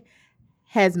 today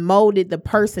has molded the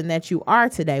person that you are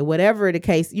today, whatever the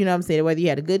case, you know what I'm saying, whether you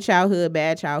had a good childhood,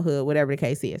 bad childhood, whatever the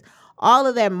case is. All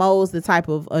of that molds the type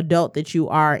of adult that you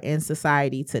are in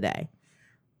society today.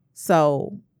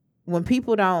 So when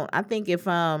people don't, I think if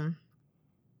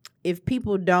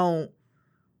people don't,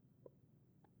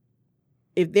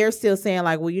 if they're still saying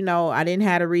like, well, you know, I didn't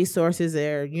have the resources,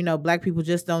 or, you know, black people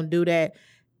just don't do that.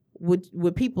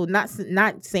 With people not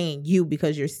saying you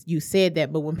because you said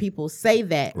that, but when people say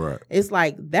that, right. It's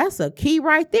like, that's a key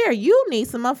right there. You need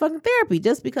some motherfucking therapy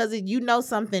just because you know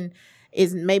something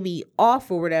is maybe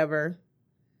off or whatever.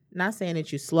 Not saying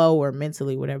that you're slow or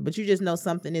mentally whatever, but you just know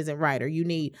something isn't right, or you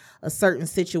need a certain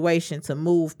situation to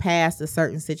move past a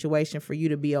certain situation for you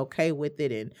to be okay with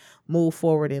it and move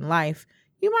forward in life.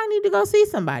 You might need to go see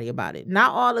somebody about it.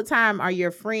 Not all the time are your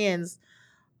friends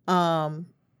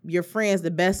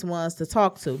the best ones to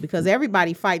talk to, because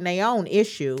everybody fighting their own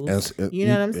issues. You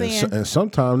know what I'm saying? And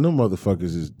sometimes them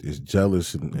motherfuckers is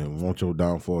jealous and want your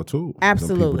downfall too.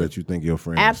 Absolutely. Some people that you think your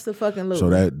friends. Absolutely. So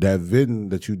that venting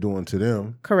that you doing to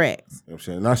them. Correct. You know what I'm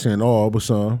saying? Not saying all, but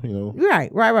some, you know.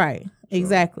 Right.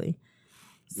 Exactly.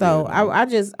 So yeah.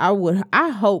 I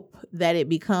hope that it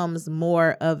becomes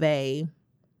more of a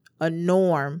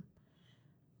norm.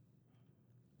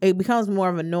 It becomes more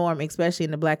of a norm, especially in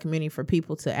the black community, for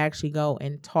people to actually go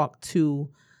and talk to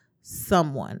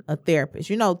someone, a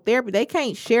therapist. You know, therapy, they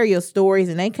can't share your stories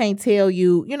and they can't tell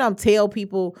you, tell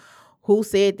people who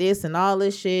said this and all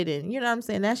this shit. And you know what I'm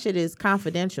saying? That shit is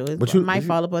confidential. It might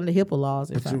fall up under HIPAA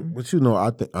laws or something. But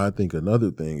I think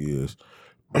another thing is,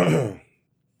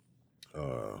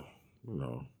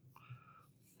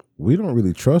 we don't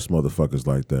really trust motherfuckers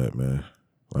like that, man.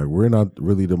 Like, we're not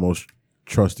really the most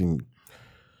trusting.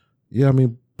 Yeah, I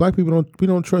mean, black people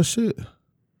don't trust shit.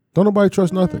 Don't nobody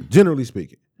trust nothing, generally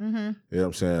speaking. Mm-hmm. You know what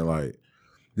I'm saying? Like,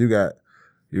 you got,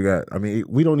 I mean,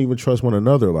 we don't even trust one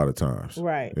another a lot of times.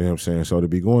 Right. You know what I'm saying? So to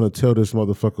be going to tell this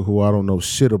motherfucker who I don't know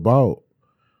shit about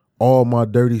all my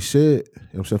dirty shit, you know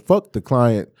what I'm saying? Fuck the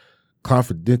client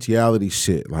confidentiality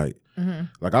shit. Like,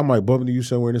 like I might bump into you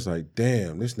somewhere and it's like,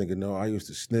 damn, this nigga know I used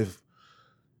to sniff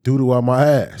doo-doo on my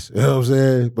ass. You know what I'm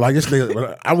saying? But like this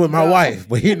nigga, I'm with my wife,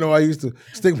 but he know I used to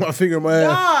stick my finger in my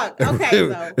ass.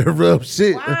 And rub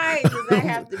shit. Why does that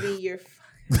have to be your...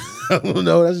 I don't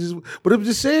know. That's just, but I'm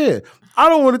just saying, I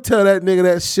don't want to tell that nigga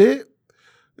that shit.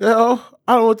 You know?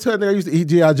 I don't want to tell that nigga I used to eat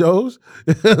G.I. Joes.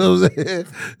 You know what I'm saying?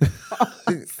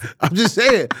 I'm just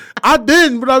saying. I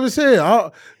didn't, but I'm just saying.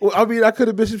 I could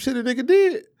have been some shit a nigga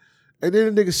did. And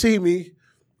then the nigga see me.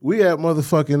 We had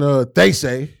motherfucking, they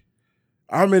say,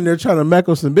 I'm in there trying to mack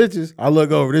on some bitches. I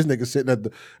look over, this nigga sitting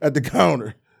at the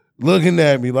counter, looking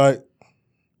at me like,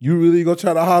 you really gonna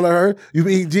try to holler at her? You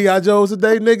been eating G.I. Joes a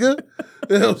day, nigga?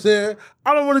 You know what I'm saying?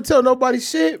 I don't want to tell nobody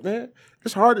shit, man.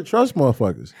 It's hard to trust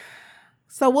motherfuckers.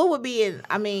 So what would be if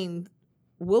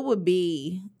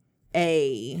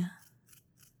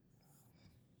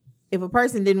a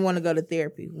person didn't want to go to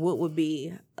therapy, what would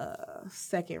be a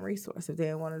second resource if they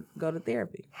didn't want to go to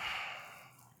therapy?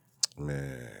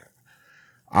 Man,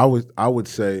 I would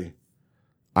say,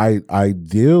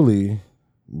 ideally,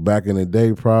 back in the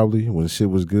day, probably when shit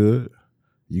was good,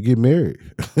 you get married.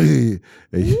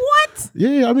 What?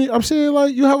 Yeah, I mean, I'm saying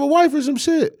like you have a wife or some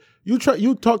shit. You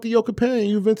talk to your companion,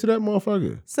 you vent to that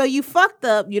motherfucker. So you fucked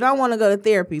up. You don't want to go to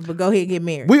therapy, but go ahead and get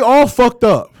married. We all fucked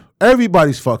up.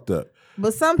 Everybody's fucked up.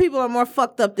 But some people are more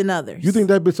fucked up than others. You think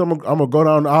that bitch I'm gonna go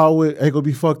down the aisle with ain't gonna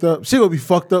be fucked up? She gonna be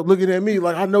fucked up looking at me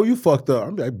like, I know you fucked up.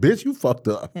 I'm like, bitch, you fucked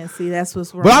up. And see, that's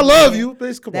what's wrong. But I love you,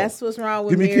 bitch. Come on. That's what's wrong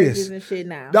with marriages and shit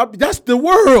now. That's the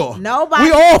world. Nobody.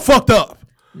 We all fucked up.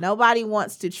 Nobody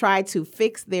wants to try to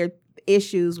fix their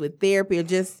issues with therapy or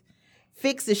just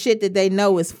fix the shit that they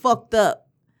know is fucked up.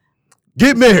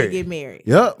 Get married. Get married.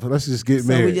 Yep. Let's just get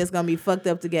married. So we just gonna be fucked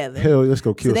up together. Hell, let's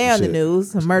go kill Today some on shit. the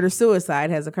news, a murder-suicide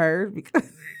has occurred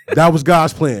because that was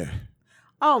God's plan.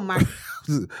 Oh my!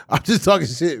 I'm just talking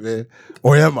shit, man.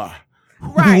 Or am I?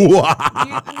 Right.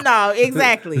 No,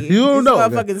 exactly. You don't know.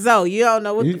 Motherfucking Zoe. You don't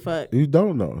know what the fuck. You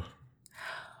don't know.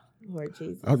 Lord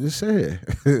Jesus. I'm just saying.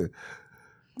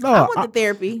 No, I went to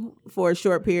therapy for a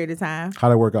short period of time.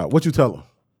 How'd that work out? What you tell them?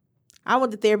 I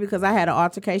went to therapy because I had an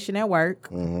altercation at work.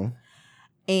 Mm-hmm.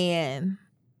 And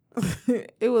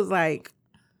it was like,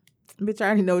 bitch, I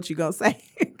already know what you gonna say.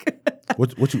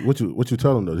 What you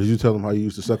tell them though? Did you tell them how you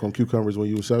used to suck on cucumbers when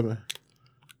you were 7? I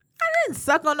didn't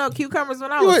suck on no cucumbers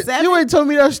when I was 7. You ain't told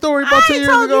me that story about 10 years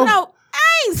ago.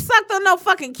 I ain't sucked on no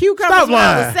fucking cucumbers when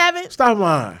I was 7. Stop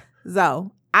lying.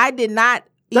 So I did not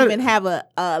even have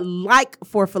a like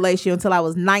for fellatio until I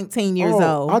was 19 years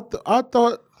old. I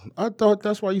thought I thought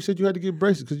that's why you said you had to get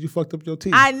braces because you fucked up your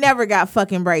teeth. I never got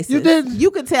fucking braces. You didn't?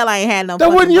 You could tell I ain't had no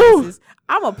That fucking wasn't you. braces.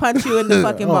 I'm going to punch you in the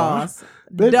fucking balls.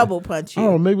 Maybe- Double punch you.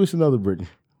 Oh, maybe it's another Brittany.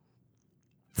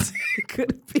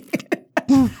 Could be.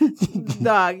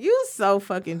 Dog, you so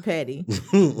fucking petty.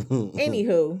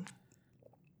 Anywho.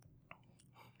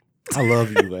 I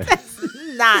love you, man.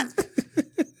 Not.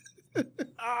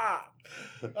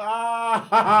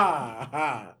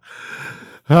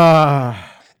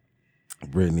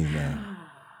 Brittany, man.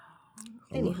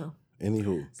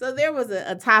 Anywho. So there was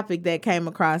a topic that came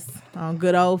across on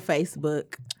good old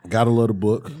Facebook. Gotta love the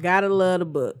book. Gotta love the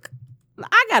book.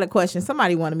 I got a question.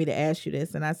 Somebody wanted me to ask you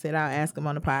this, and I said I'll ask them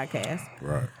on the podcast.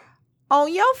 Right.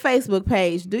 On your Facebook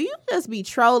page, do you just be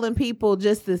trolling people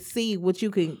just to see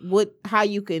how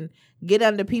you can get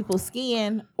under people's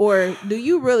skin, or do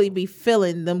you really be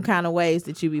feeling them kind of ways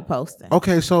that you be posting?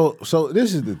 Okay, so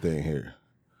this is the thing here.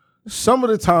 Some of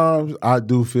the times I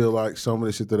do feel like some of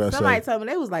the shit that I say. Somebody told me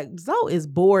they was like, Zoe is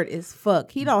bored as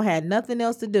fuck. He don't have nothing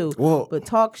else to do but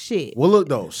talk shit. Well, look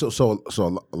though, so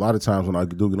a lot of times when I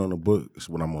do get on the book, it's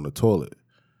when I'm on the toilet.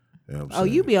 You know what I'm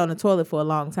saying? You be on the toilet for a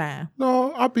long time.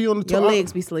 No, I be on the toilet. Your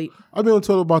legs be sleep. I be on the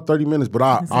toilet about 30 minutes,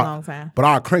 but It's a long time. But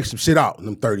I crank some shit out in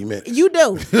them 30 minutes. You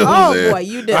do. Oh boy,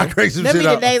 you do. I crank some Them shit be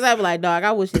out. the days I be like, dog,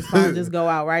 I wish this phone just go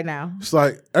out right now. It's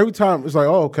like every time it's like,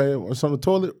 oh, okay, it's on the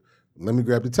toilet. Let me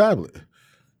grab the tablet.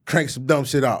 Crank some dumb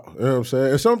shit out. You know what I'm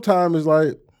saying? And sometimes it's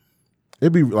like,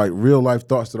 it be like real life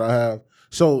thoughts that I have.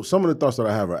 So some of the thoughts that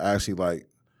I have are actually like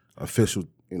official,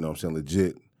 you know what I'm saying,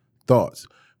 legit thoughts.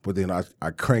 But then I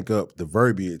crank up the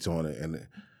verbiage on it and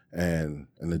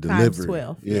the delivery. Times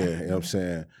 12. Yeah, you know what I'm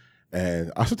saying?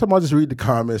 And sometimes I just read the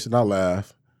comments and I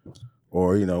laugh.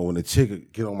 Or, you know, when the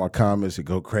chick get on my comments and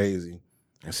go crazy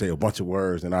and say a bunch of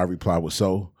words and I reply with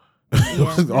so.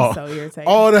 Yeah, that's so irritating.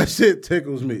 All that shit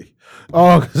tickles me.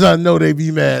 Oh, because I know they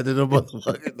be mad at the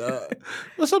motherfucking dog.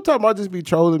 But sometimes I just be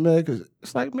trolling, man, because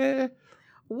it's like, man.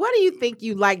 What do you think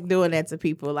you like doing that to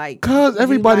people? Like, because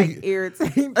everybody,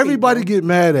 irritating everybody get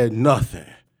mad at nothing.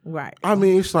 Right. I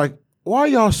mean, it's like, why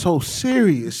y'all so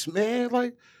serious, man?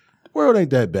 Like, the world ain't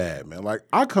that bad, man. Like,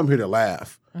 I come here to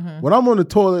laugh. Mm-hmm. When I'm on the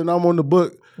toilet and I'm on the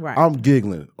book, right. I'm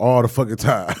giggling all the fucking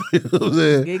time. You know what I'm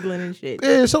saying? Giggling and shit.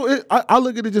 Yeah, so I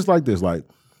look at it just like this. Like,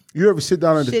 you ever sit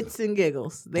down and shits and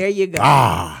giggles. There you go.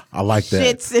 I like that.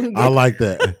 Shits and giggles. I like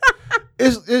that.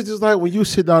 It's just like when you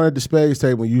sit down at the spades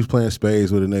table when you was playing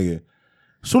spades with a nigga.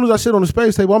 As soon as I sit on the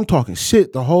spades table, I'm talking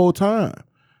shit the whole time.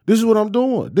 This is what I'm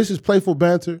doing. This is playful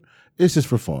banter. It's just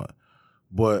for fun.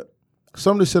 But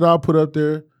some of the shit I'll put up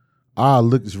there, I'll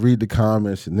read the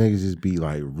comments, and niggas just be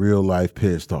like real life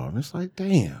pissed off. And it's like,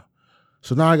 damn.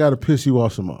 So now I got to piss you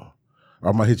off some more. Or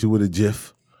I might hit you with a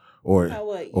gif or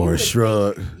a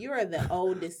shrug. You are the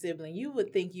oldest sibling. You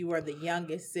would think you were the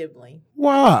youngest sibling.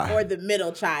 Why? Or the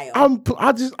middle child.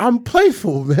 I'm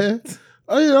playful, man.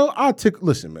 You know,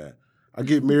 listen, man. I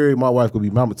get married, my wife gonna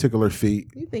be, I'ma tickle her feet.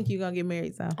 You think you're gonna get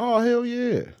married, son? Oh, hell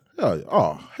yeah.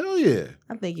 Hell yeah.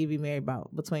 I think you'd be married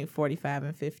about between 45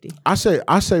 and 50. I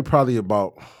say probably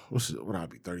about, what I'll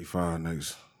be 35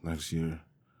 next year.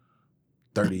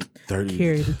 30.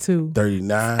 Carry the two.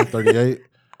 39, 38.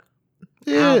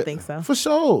 Yeah. I don't think so. For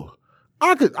sure.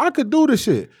 I could do this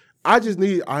shit. I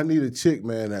need a chick,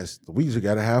 man, we just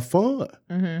gotta have fun.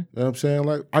 Mm-hmm. You know what I'm saying?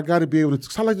 Like, I gotta be able to,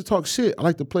 'cause I like to talk shit. I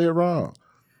like to play around.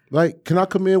 Like, can I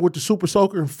come in with the super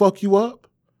soaker and fuck you up?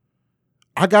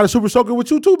 I got a super soaker with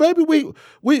you too, baby. We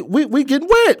getting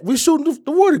wet. We shooting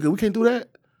the water good. We can't do that.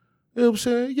 You know what I'm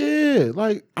saying? Yeah.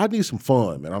 Like, I need some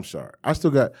fun, man. I'm sorry. I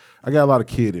got a lot of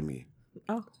kid in me.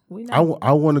 Oh, we know.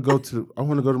 I want to go to the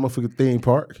motherfucking theme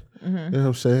park. Mm-hmm. You know what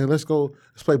I'm saying? Let's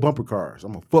play bumper cars.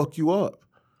 I'm gonna fuck you up.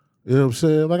 You know what I'm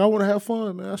saying? Like, I want to have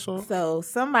fun, man. That's all. So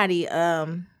somebody it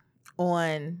was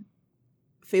on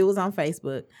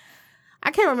Facebook. I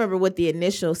can't remember what the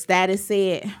initial status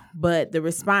said, but the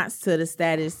response to the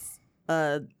status,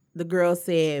 the girl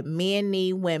said, men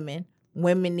need women,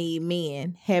 women need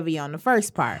men, heavy on the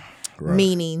first part. Right.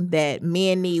 Meaning that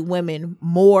men need women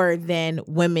more than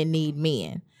women need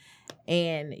men.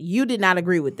 And you did not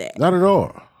agree with that. Not at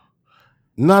all.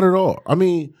 Not at all. I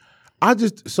mean,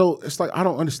 so it's like, I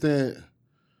don't understand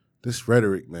this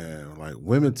rhetoric, man. Like,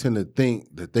 women tend to think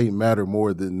that they matter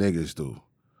more than niggas do.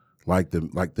 Like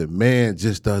the man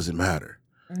just doesn't matter.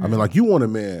 Mm-hmm. I mean, like, you want a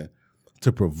man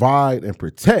to provide and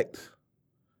protect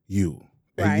you.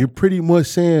 And right. You're pretty much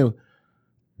saying,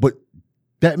 but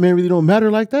that man really don't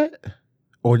matter like that?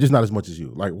 Or just not as much as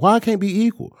you? Like, why can't be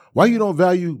equal? Why you don't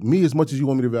value me as much as you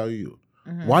want me to value you?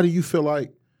 Mm-hmm. Why do you feel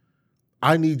like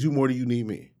I need you more than you need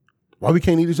me? Why we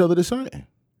can't need each other the same?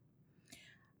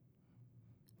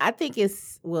 I think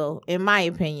it's, well, in my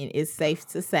opinion, it's safe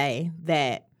to say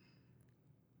that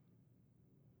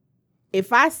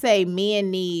if I say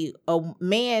men need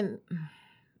women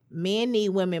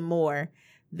more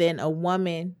than a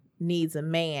woman needs a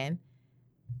man,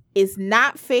 it's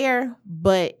not fair,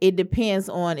 but it depends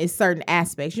on its certain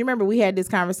aspects. You remember we had this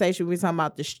conversation, we were talking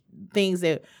about the things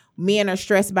that men are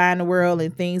stressed by in the world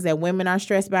and things that women are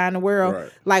stressed by in the world.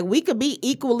 Right. Like, we could be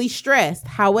equally stressed.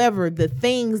 However, the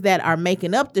things that are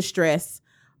making up the stress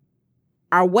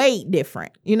are way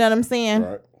different. You know what I'm saying?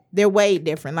 Right. They're way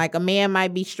different. Like, a man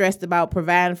might be stressed about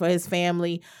providing for his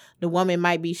family. The woman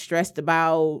might be stressed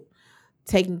about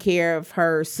taking care of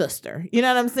her sister. You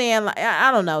know what I'm saying? Like,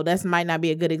 I don't know. That might not be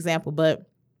a good example, but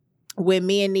when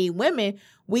men need women,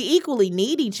 we equally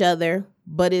need each other,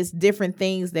 but it's different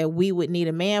things that we would need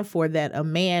a man for that a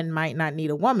man might not need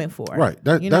a woman for. Right.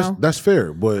 That's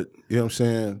fair. But you know what I'm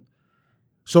saying?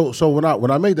 So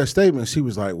when I made that statement, she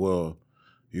was like, well,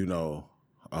 you know,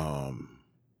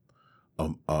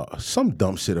 some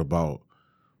dumb shit about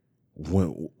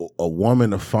when a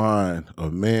woman to find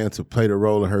a man to play the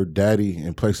role of her daddy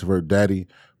in place of her daddy,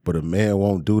 but a man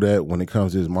won't do that when it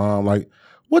comes to his mom. Like,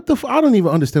 what the I don't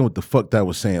even understand what the fuck that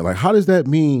was saying. Like, how does that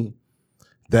mean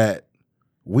that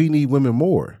we need women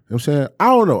more? You know what I'm saying? I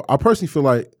don't know. I personally feel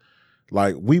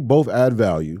like we both add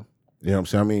value. You know what I'm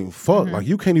saying? I mean, fuck, like,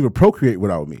 you can't even procreate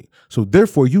without me. So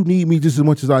therefore, you need me just as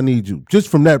much as I need you. Just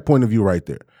from that point of view right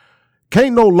there.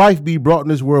 Can't no life be brought in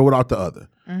this world without the other.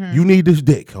 You need this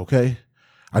dick, okay?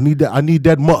 I need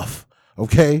that muff,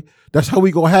 okay? That's how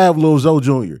we gonna have Lil Zoe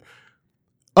Jr.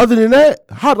 Other than that,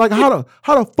 how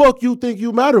the fuck you think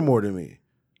you matter more than me?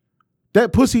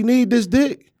 That pussy need this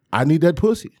dick. I need that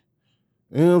pussy.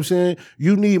 You know what I'm saying?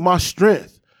 You need my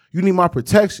strength. You need my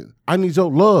protection. I need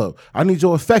your love. I need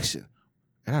your affection.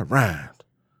 And that rhymed.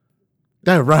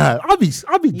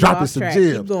 I'll be dropping some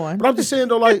gems. Keep going. But I'm just saying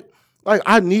though, like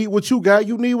I need what you got.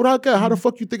 You need what I got. How the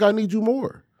fuck you think I need you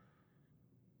more?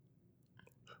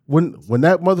 When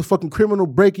that motherfucking criminal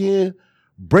breaking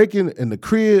in the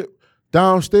crib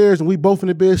downstairs and we both in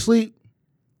the bed asleep,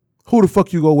 who the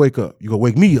fuck you gonna wake up? You gonna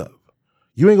wake me up.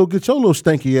 You ain't gonna get your little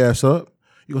stanky ass up.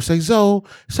 You gonna say, Zoe,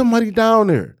 somebody down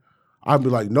there. I'll be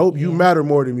like, nope, you matter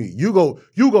more than me.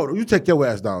 You take your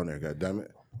ass down there, goddammit.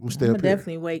 I'm gonna stay up here.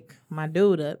 Definitely wake my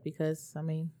dude up because, I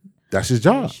mean, that's his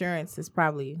job. Insurance is I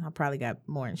probably got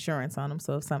more insurance on him,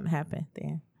 so if something happened,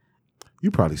 then.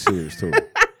 You probably serious too.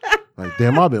 Like,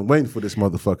 damn, I've been waiting for this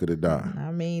motherfucker to die.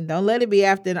 I mean, don't let it be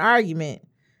after an argument.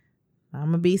 I'm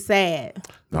going to be sad.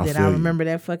 Then I remember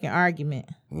that fucking argument.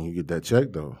 When you get that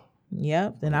check, though.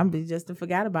 Yep. Then I'm just to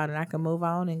forget about it. I can move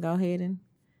on and go ahead and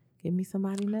give me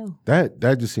somebody new. That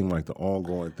just seemed like the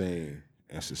ongoing thing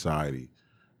in society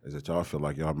is that y'all feel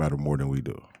like y'all matter more than we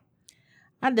do.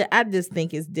 I just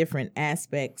think it's different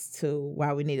aspects to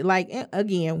why we need it. Like,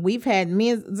 again, we've had,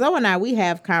 Zoe and I, we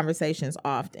have conversations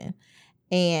often.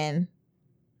 And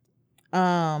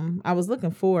I was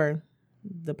looking for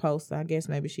the post. I guess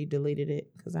maybe she deleted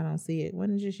it because I don't see it.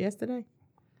 Wasn't it just yesterday?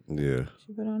 Yeah.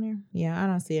 She put on there? Yeah, I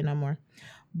don't see it no more.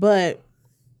 But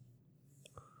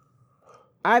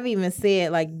I've even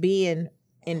said, like, being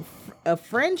in a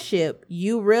friendship,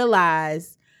 you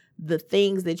realize the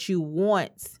things that you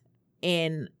want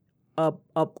in a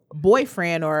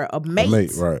boyfriend or a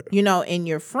mate, right. You know, in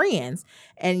your friends.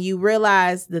 And you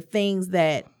realize the things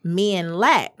that men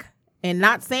lack. And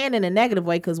not saying in a negative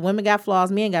way, because women got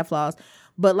flaws, men got flaws.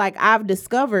 But like I've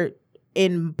discovered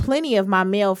in plenty of my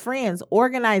male friends,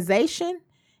 organization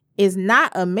is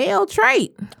not a male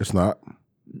trait. It's not.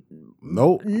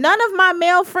 Nope. None of my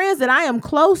male friends that I am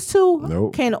close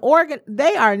to can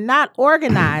they are not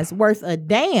organized worth a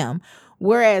damn.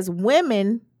 Whereas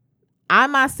women, I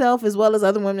myself, as well as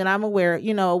other women I'm aware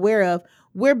of,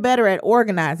 we're better at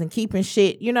organizing, keeping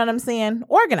shit, you know what I'm saying?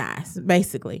 Organized,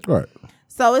 basically. Right.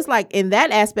 So it's like in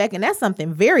that aspect, and that's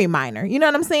something very minor. You know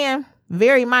what I'm saying?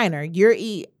 Very minor.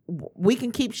 We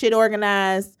can keep shit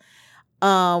organized.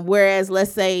 Whereas,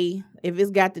 let's say, if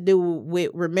it's got to do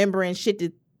with remembering shit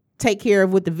to take care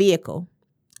of with the vehicle,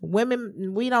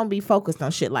 women, we don't be focused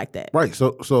on shit like that. Right.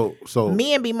 So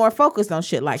men be more focused on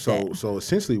shit like that. So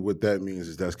essentially, what that means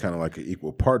is that's kind of like an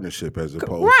equal partnership as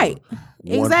opposed to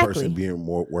one person being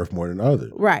worth more than the other.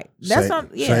 Right. That's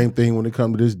same thing when it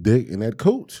comes to this dick and that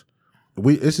cooch.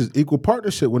 This is equal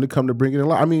partnership when it comes to bringing it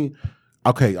alive. I mean,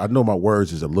 okay, I know my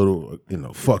words is a little,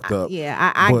 fucked up.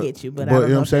 I get you, but I don't you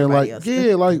know what I'm saying?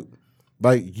 Like,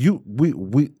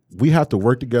 we have to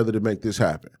work together to make this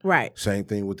happen. Right. Same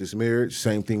thing with this marriage,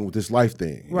 same thing with this life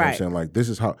thing. You know what I'm saying? Like, this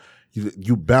is how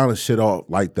you balance shit off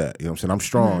like that. You know what I'm saying? I'm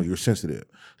strong, you're sensitive.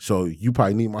 So you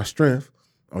probably need my strength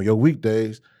on your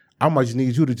weekdays. I might just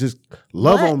need you to just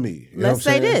love But on me. You know let's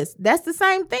what I'm say saying? this. That's the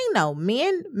same thing though.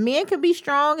 Men can be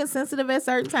strong and sensitive at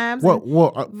certain times.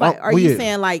 Well, Are you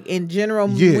saying like in general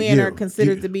men are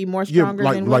considered to be more stronger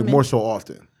than women? Like more so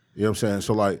often. You know what I'm saying?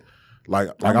 So like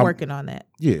I'm working on that.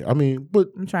 Yeah, I mean, but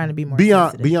I'm trying to be more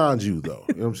sensitive. beyond you though.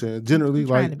 You know what I'm saying? Generally, I'm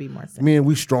like trying to be more sensitive. men,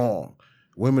 we strong.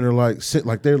 Women are like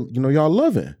they're y'all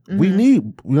loving. We need, you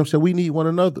know what I'm saying? We need one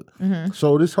another.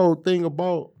 So this whole thing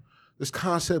about this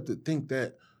concept to think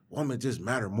that women just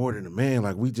matter more than a man,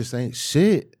 like we just ain't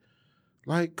shit.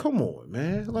 Like, come on,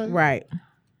 man. Like, Right.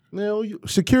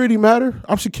 Security matter.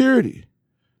 I'm security.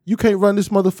 You can't run this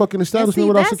motherfucking establishment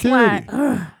without security.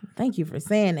 Thank you for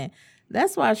saying that.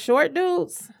 That's why short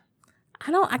dudes,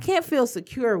 I can't feel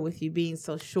secure with you being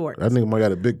so short. That nigga might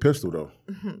got a big pistol though.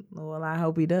 Well, I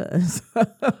hope he does. I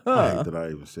hate that I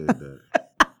even said that.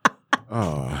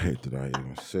 Oh, I hate that I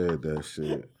even said that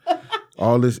shit.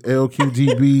 All this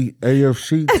LQGB,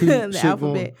 AFCT The shit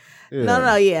alphabet. Going, No,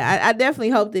 I definitely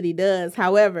hope that he does.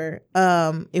 However,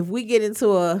 if we get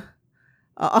into a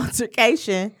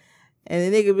altercation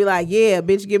and the nigga be like, yeah,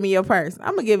 bitch, give me your purse,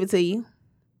 I'm gonna give it to you.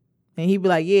 And he be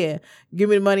like, yeah, give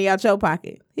me the money out your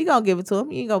pocket. He gonna give it to him.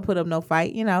 You ain't gonna put up no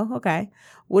fight, okay.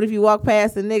 What if you walk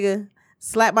past the nigga,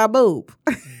 slap my boob?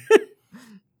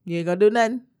 You ain't gonna do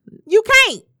nothing? You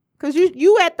can't. Cause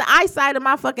you at the eyesight of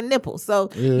my fucking nipples, so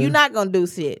you're not gonna do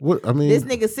shit. What I mean, this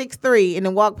nigga 6'3" and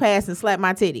then walk past and slap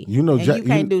my titty. You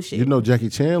can't do shit. You know Jackie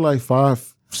Chan like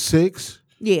 5'6".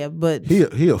 Yeah, but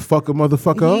he'll fuck a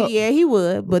motherfucker up. Yeah, he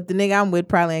would. But the nigga I'm with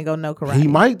probably ain't gonna know karate. He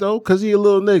might though, cause he a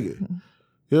little nigga.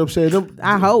 You know what I'm saying?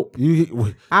 I hope.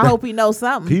 I hope he knows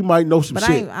something. He might know some but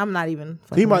shit. I'm not even.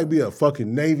 He might be a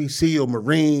fucking Navy SEAL,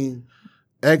 Marine,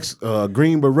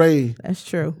 Green Beret. That's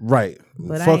true. Right.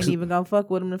 But I ain't even gonna fuck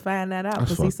with him to find that out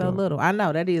because he's so little. I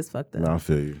know that is fucked up. No, I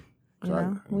feel you.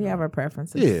 We have our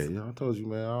preferences. Yeah, I told you,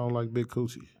 man. I don't like big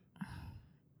coochie.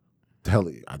 Tell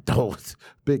you, I don't.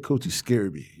 Big coochie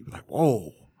scare me. You be like,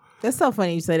 whoa. That's so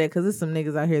funny you say that because there's some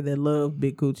niggas out here that love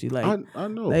big coochie. Like I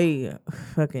know they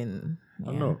fucking.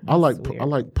 I know. I like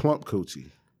plump coochie.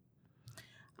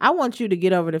 I want you to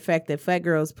get over the fact that fat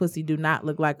girls' pussy do not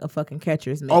look like a fucking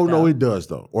catcher's mitt. Oh no, it does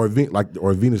though. Or a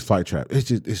Venus flytrap. It's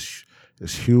just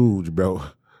it's huge, bro.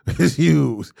 It's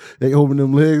huge. They open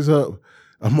them legs up.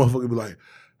 A motherfucker be like,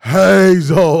 "Hey,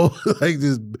 Zo," like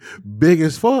this big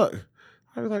as fuck.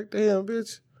 I was like, "Damn,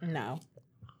 bitch." No.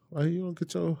 Why you don't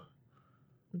get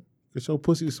your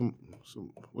pussy some?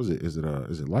 What's it? Is it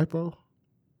lipo?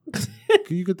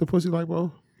 Can you get the pussy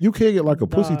lipo? You can't get like a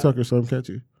pussy tuck or something, can't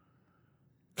you?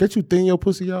 Can't you thin your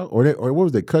pussy out? Or what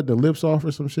was they cutting the lips off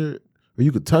or some shit? Or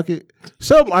you could tuck it?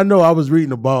 Something I know I was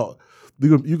reading about.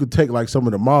 You could take like some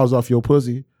of the miles off your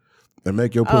pussy and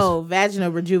make your pussy. Oh,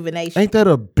 vaginal rejuvenation. Ain't that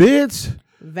a bitch?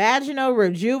 Vaginal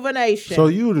rejuvenation. So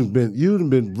you done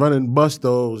been running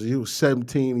bustos. You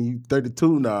 17 and you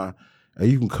 32 now. And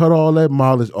you can cut all that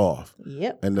mileage off.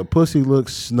 Yep. And the pussy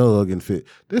looks snug and fit.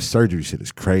 This surgery shit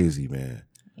is crazy, man.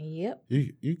 Yep.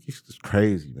 It's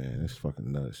crazy, man. It's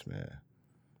fucking nuts, man.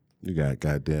 You got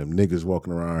goddamn niggas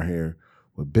walking around here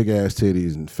with big ass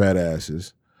titties and fat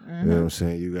asses. You know what I'm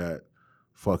saying? You got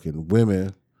fucking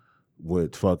women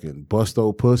with fucking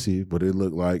busto pussy, but it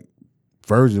look like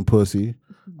virgin pussy.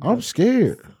 I'm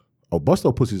scared. Oh,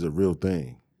 busto pussy is a real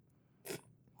thing.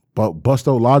 But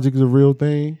busto logic is a real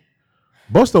thing.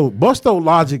 Busto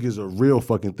logic is a real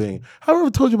fucking thing. Have I ever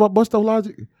told you about busto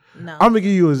logic? No. I'm gonna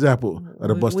give you an example of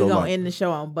the busto logic. We're gonna end the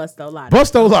show on busto logic.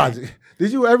 Busto logic.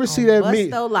 Did you ever see that meme?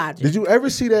 Busto logic. Did you ever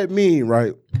see that meme?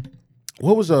 Right.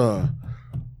 What was Players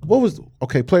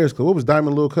Club? What was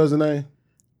Diamond little cousin name?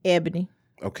 Ebony.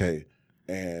 Okay.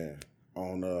 And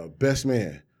on Best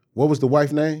Man, what was the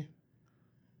wife name?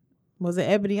 Was it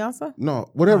Ebony also? No,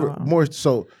 whatever. More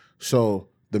so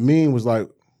the meme was like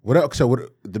whatever. So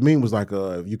the meme was like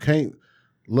if you can't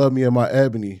love me at my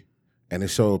Ebony, and it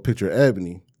showed a picture of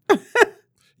Ebony.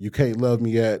 You can't love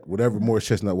me at whatever Morris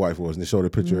Chestnut wife was, and they showed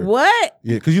a picture. What?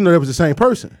 Yeah, because that was the same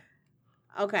person.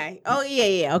 Okay. Oh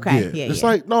yeah. Okay. Yeah. It's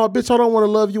like, no, bitch, I don't want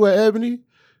to love you at Ebony.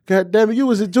 God damn it, you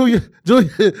was at Julia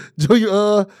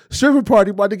stripper party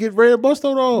about to get ran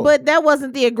bustoed on. But that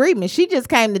wasn't the agreement. She just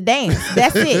came to dance.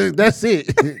 That's it. That's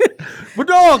it. But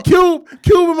dog, Cube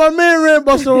and my man ran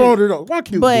bustoed on her though. Why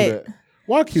Cube do that?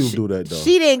 Why Cube do that though?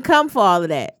 She didn't come for all of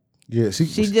that. Yeah, she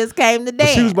just came to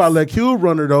dance. She was about to let Cube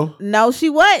run her though. No, she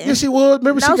wasn't. Yes, she was.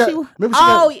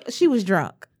 She was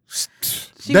drunk.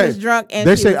 She was drunk and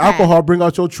they say alcohol bring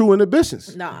out your true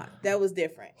inhibitions. Nah, that was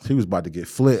different. She was about to get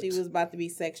flipped. She was about to be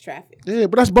sex trafficked. Yeah,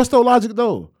 but that's busto logic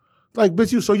though. Like,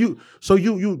 bitch,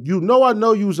 you know I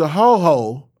know you was a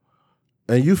ho-ho,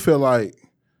 and you feel like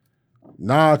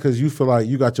Nah, because you feel like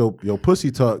you got your pussy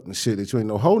tucked and shit that you ain't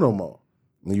no hoe no more.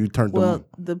 When you turned them.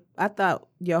 I thought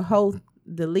your hoe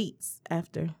deletes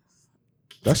after.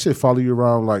 That shit follow you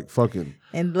around like fucking.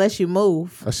 Unless you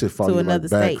move. That shit follow to you another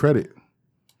like bad state. credit.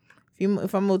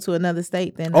 If I move to another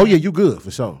state, then Oh yeah, you good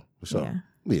for sure.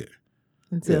 Yeah.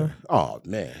 Until Yeah. Oh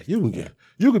man, you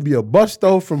could be a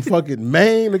busto from fucking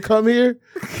Maine to come here,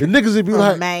 and niggas would be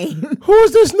like, Maine. "Who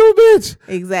is this new bitch?"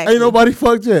 Exactly. Ain't nobody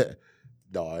fucked yet.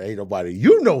 No, ain't nobody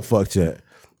fucked yet.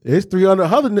 It's 300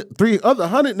 100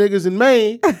 niggas in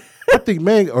Maine. I think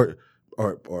Maine or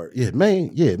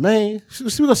Maine. Yeah, Maine. We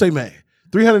gonna say Maine.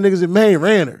 300 niggas in Maine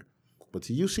ran her. But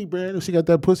to you, see, Brandon, she got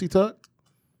that pussy tucked.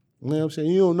 You know what I'm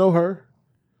saying? You don't know her.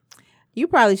 You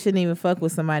probably shouldn't even fuck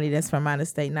with somebody that's from out of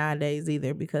state nowadays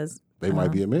either, because they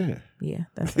might be a man. Yeah,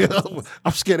 that's.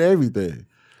 I'm scared of everything.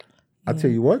 I tell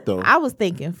you what, though. I was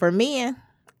thinking for men,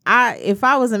 if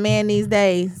I was a man these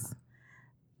days,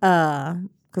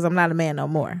 because I'm not a man no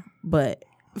more, but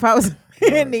if I was a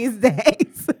man these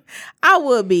days, I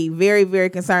would be very, very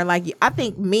concerned. Like, I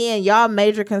think men, y'all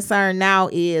major concern now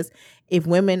is if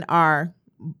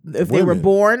they were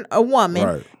born a woman.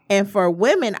 Right. And for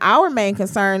women, our main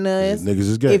concern is niggas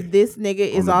is gay. If this nigga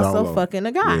is also fucking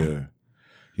a guy.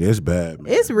 Yeah, it's bad,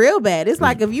 man. It's real bad. It's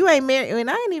like if you ain't married, and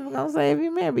I ain't even gonna say if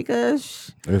you married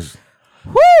because it's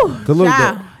look,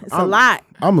 it's a lot.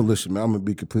 I'm gonna listen, man. I'm gonna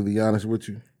be completely honest with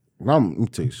you. Let me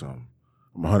tell you something.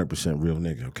 I'm 100% real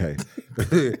nigga, okay?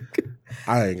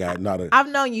 I ain't got not a... I've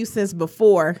known you since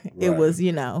before it was,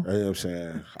 You know what I'm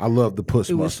saying? I love the puss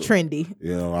muscle. It was trendy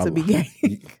to be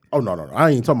gay. Oh, no.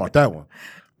 I ain't talking about that one.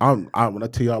 When I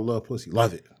tell you I love pussy,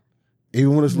 love it.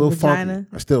 Even when it's a little funky,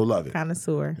 I still love it.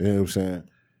 Connoisseur. You know what I'm saying?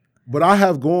 But I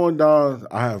have scrolled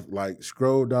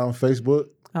down Facebook.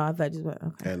 Oh, I thought you went,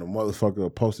 okay. And the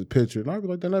motherfucker posted a picture, and I'd be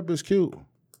like, damn, that bitch cute.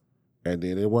 And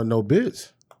then there wasn't no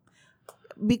bitch.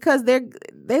 Because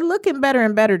they looking better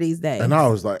and better these days. And I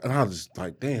was just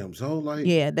like, damn, so like,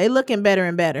 yeah, they looking better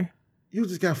and better. You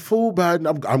just got fooled by it. And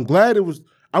I'm glad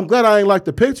I ain't like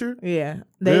the picture. Yeah, you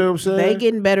know what I'm saying? They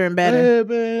getting better and better. Yeah,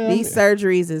 man. These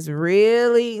surgeries is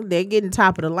they're getting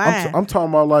top of the line. I'm talking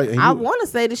about like. I want to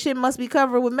say the shit must be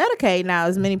covered with Medicaid now.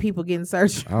 As many people getting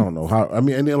surgery. I don't know how. I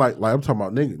mean, and then like I'm talking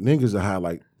about niggas that have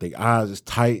like their eyes is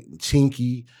tight and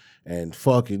chinky. And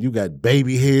fucking, you got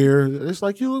baby hair. It's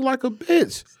like you look like a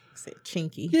bitch. Said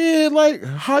chinky. Yeah, like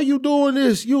how you doing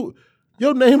this? Your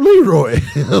name Leroy.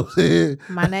 You know what I'm saying?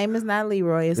 My name is not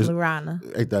Leroy. It's Lurana.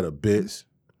 Ain't that a bitch?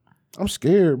 I'm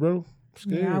scared, bro. I'm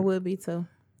scared. Yeah, I would be too.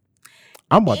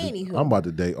 I'm about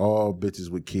to date all bitches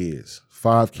with kids,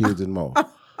 5 kids and more.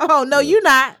 Oh no, you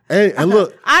not. And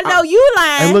look, I know you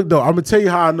lying. And look though, I'm gonna tell you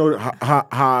how I know how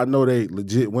I know they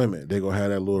legit women. They gonna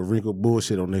have that little wrinkle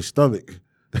bullshit on their stomach.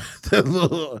 that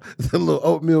little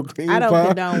oatmeal cream pie. I don't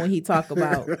condone when he talk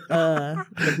about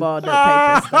the balled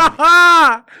up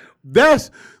paper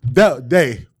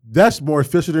stuff. That's more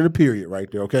official than a period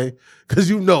right there, okay? Because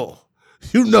you know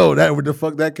that where the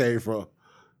fuck that came from.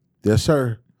 Yes,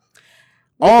 sir.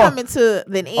 We're coming to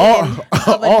the end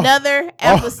of another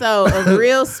episode of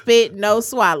Real Spit, No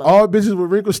Swallow. All bitches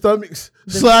with wrinkled stomachs,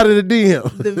 slide in the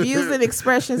DM. The views and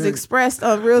expressions expressed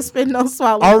on Real Spit, No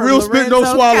Swallow. On Real Spit, No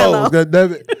Swallow.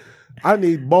 Goddammit. I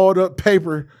need balled up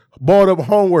paper, balled up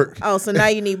homework. Oh, so now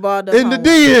you need balled up in homework.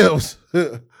 The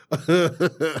DMs.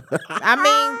 I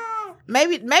mean,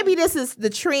 maybe this is the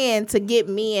trend to get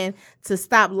men to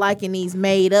stop liking these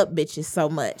made up bitches so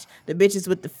much. The bitches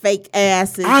with the fake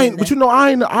asses. I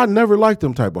never liked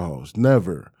them type of hoes.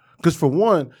 Never. Because for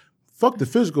one, fuck the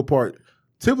physical part.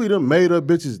 Typically, them made up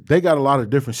bitches, they got a lot of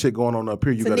different shit going on up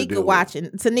here. You got to deal watching.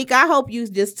 with. Tanika, I hope you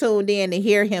just tuned in to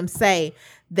hear him say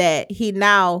that he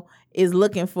now is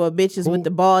looking for bitches with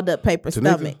the balled up paper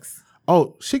stomachs.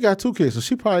 Oh, she got 2 kids, so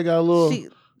she probably got a little.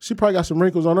 She probably got some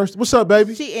wrinkles on her. What's up,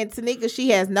 baby? Tanika,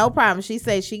 she has no problem. She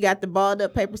says she got the balled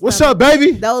up paper stomach. What's up,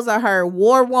 baby? Those are her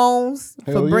war wounds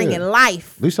for bringing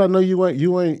life. At least I know you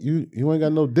ain't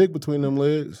got no dick between them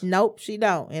legs. Nope, she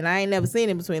don't. And I ain't never seen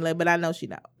it between legs, but I know she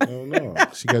don't. I don't know.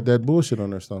 She got that bullshit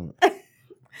on her stomach.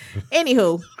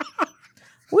 Anywho,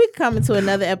 we coming to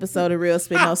another episode of Real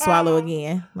Spit, No Swallow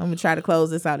again. I'm going to try to close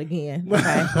this out again.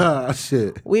 Okay?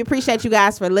 Shit. We appreciate you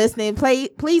guys for listening.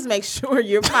 Please make sure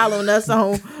you're following us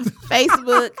on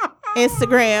Facebook,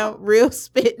 Instagram, Real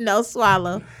Spit, No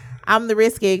Swallow. I'm the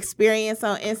Risque Experience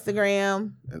on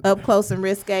Instagram, Up Close and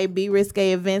Risque, Be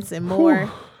Risque Events, and more.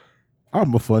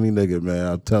 I'm a funny nigga, man.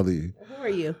 I'm telling you. Who are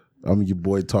you? I'm your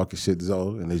boy talking shit,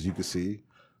 Zoe. And as you can see,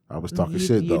 I was talking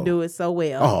shit, though. You do it so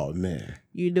well. Oh, man.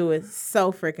 You do it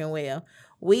so freaking well.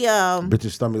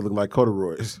 Bitch's stomach look like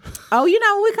corduroys. Oh, you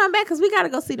know when we come back because we got to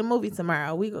go see the movie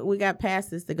tomorrow. We got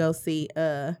passes to go see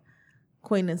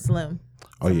Queen and Slim.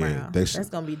 Oh tomorrow. yeah, that's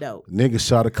gonna be dope. Nigga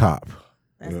shot a cop.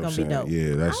 That's gonna be dope.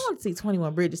 Yeah, that's. I want to see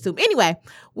 21 Bridges too. Anyway,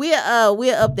 we'll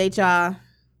update y'all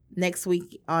next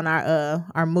week on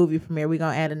our movie premiere. We're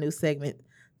gonna add a new segment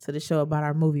to the show about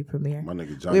our movie premiere. My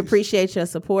nigga Johnny. We appreciate your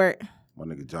support. My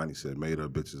nigga Johnny said, "Made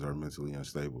up bitches are mentally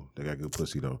unstable. They got good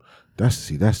pussy though." That's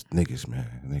niggas,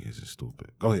 man. Niggas is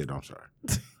stupid. Go ahead. I'm sorry.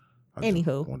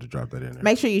 Anywho, want to drop that in there.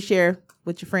 Make sure you share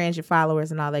with your friends, your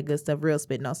followers, and all that good stuff. Real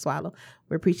Spit No Swallow.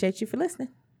 We appreciate you for listening.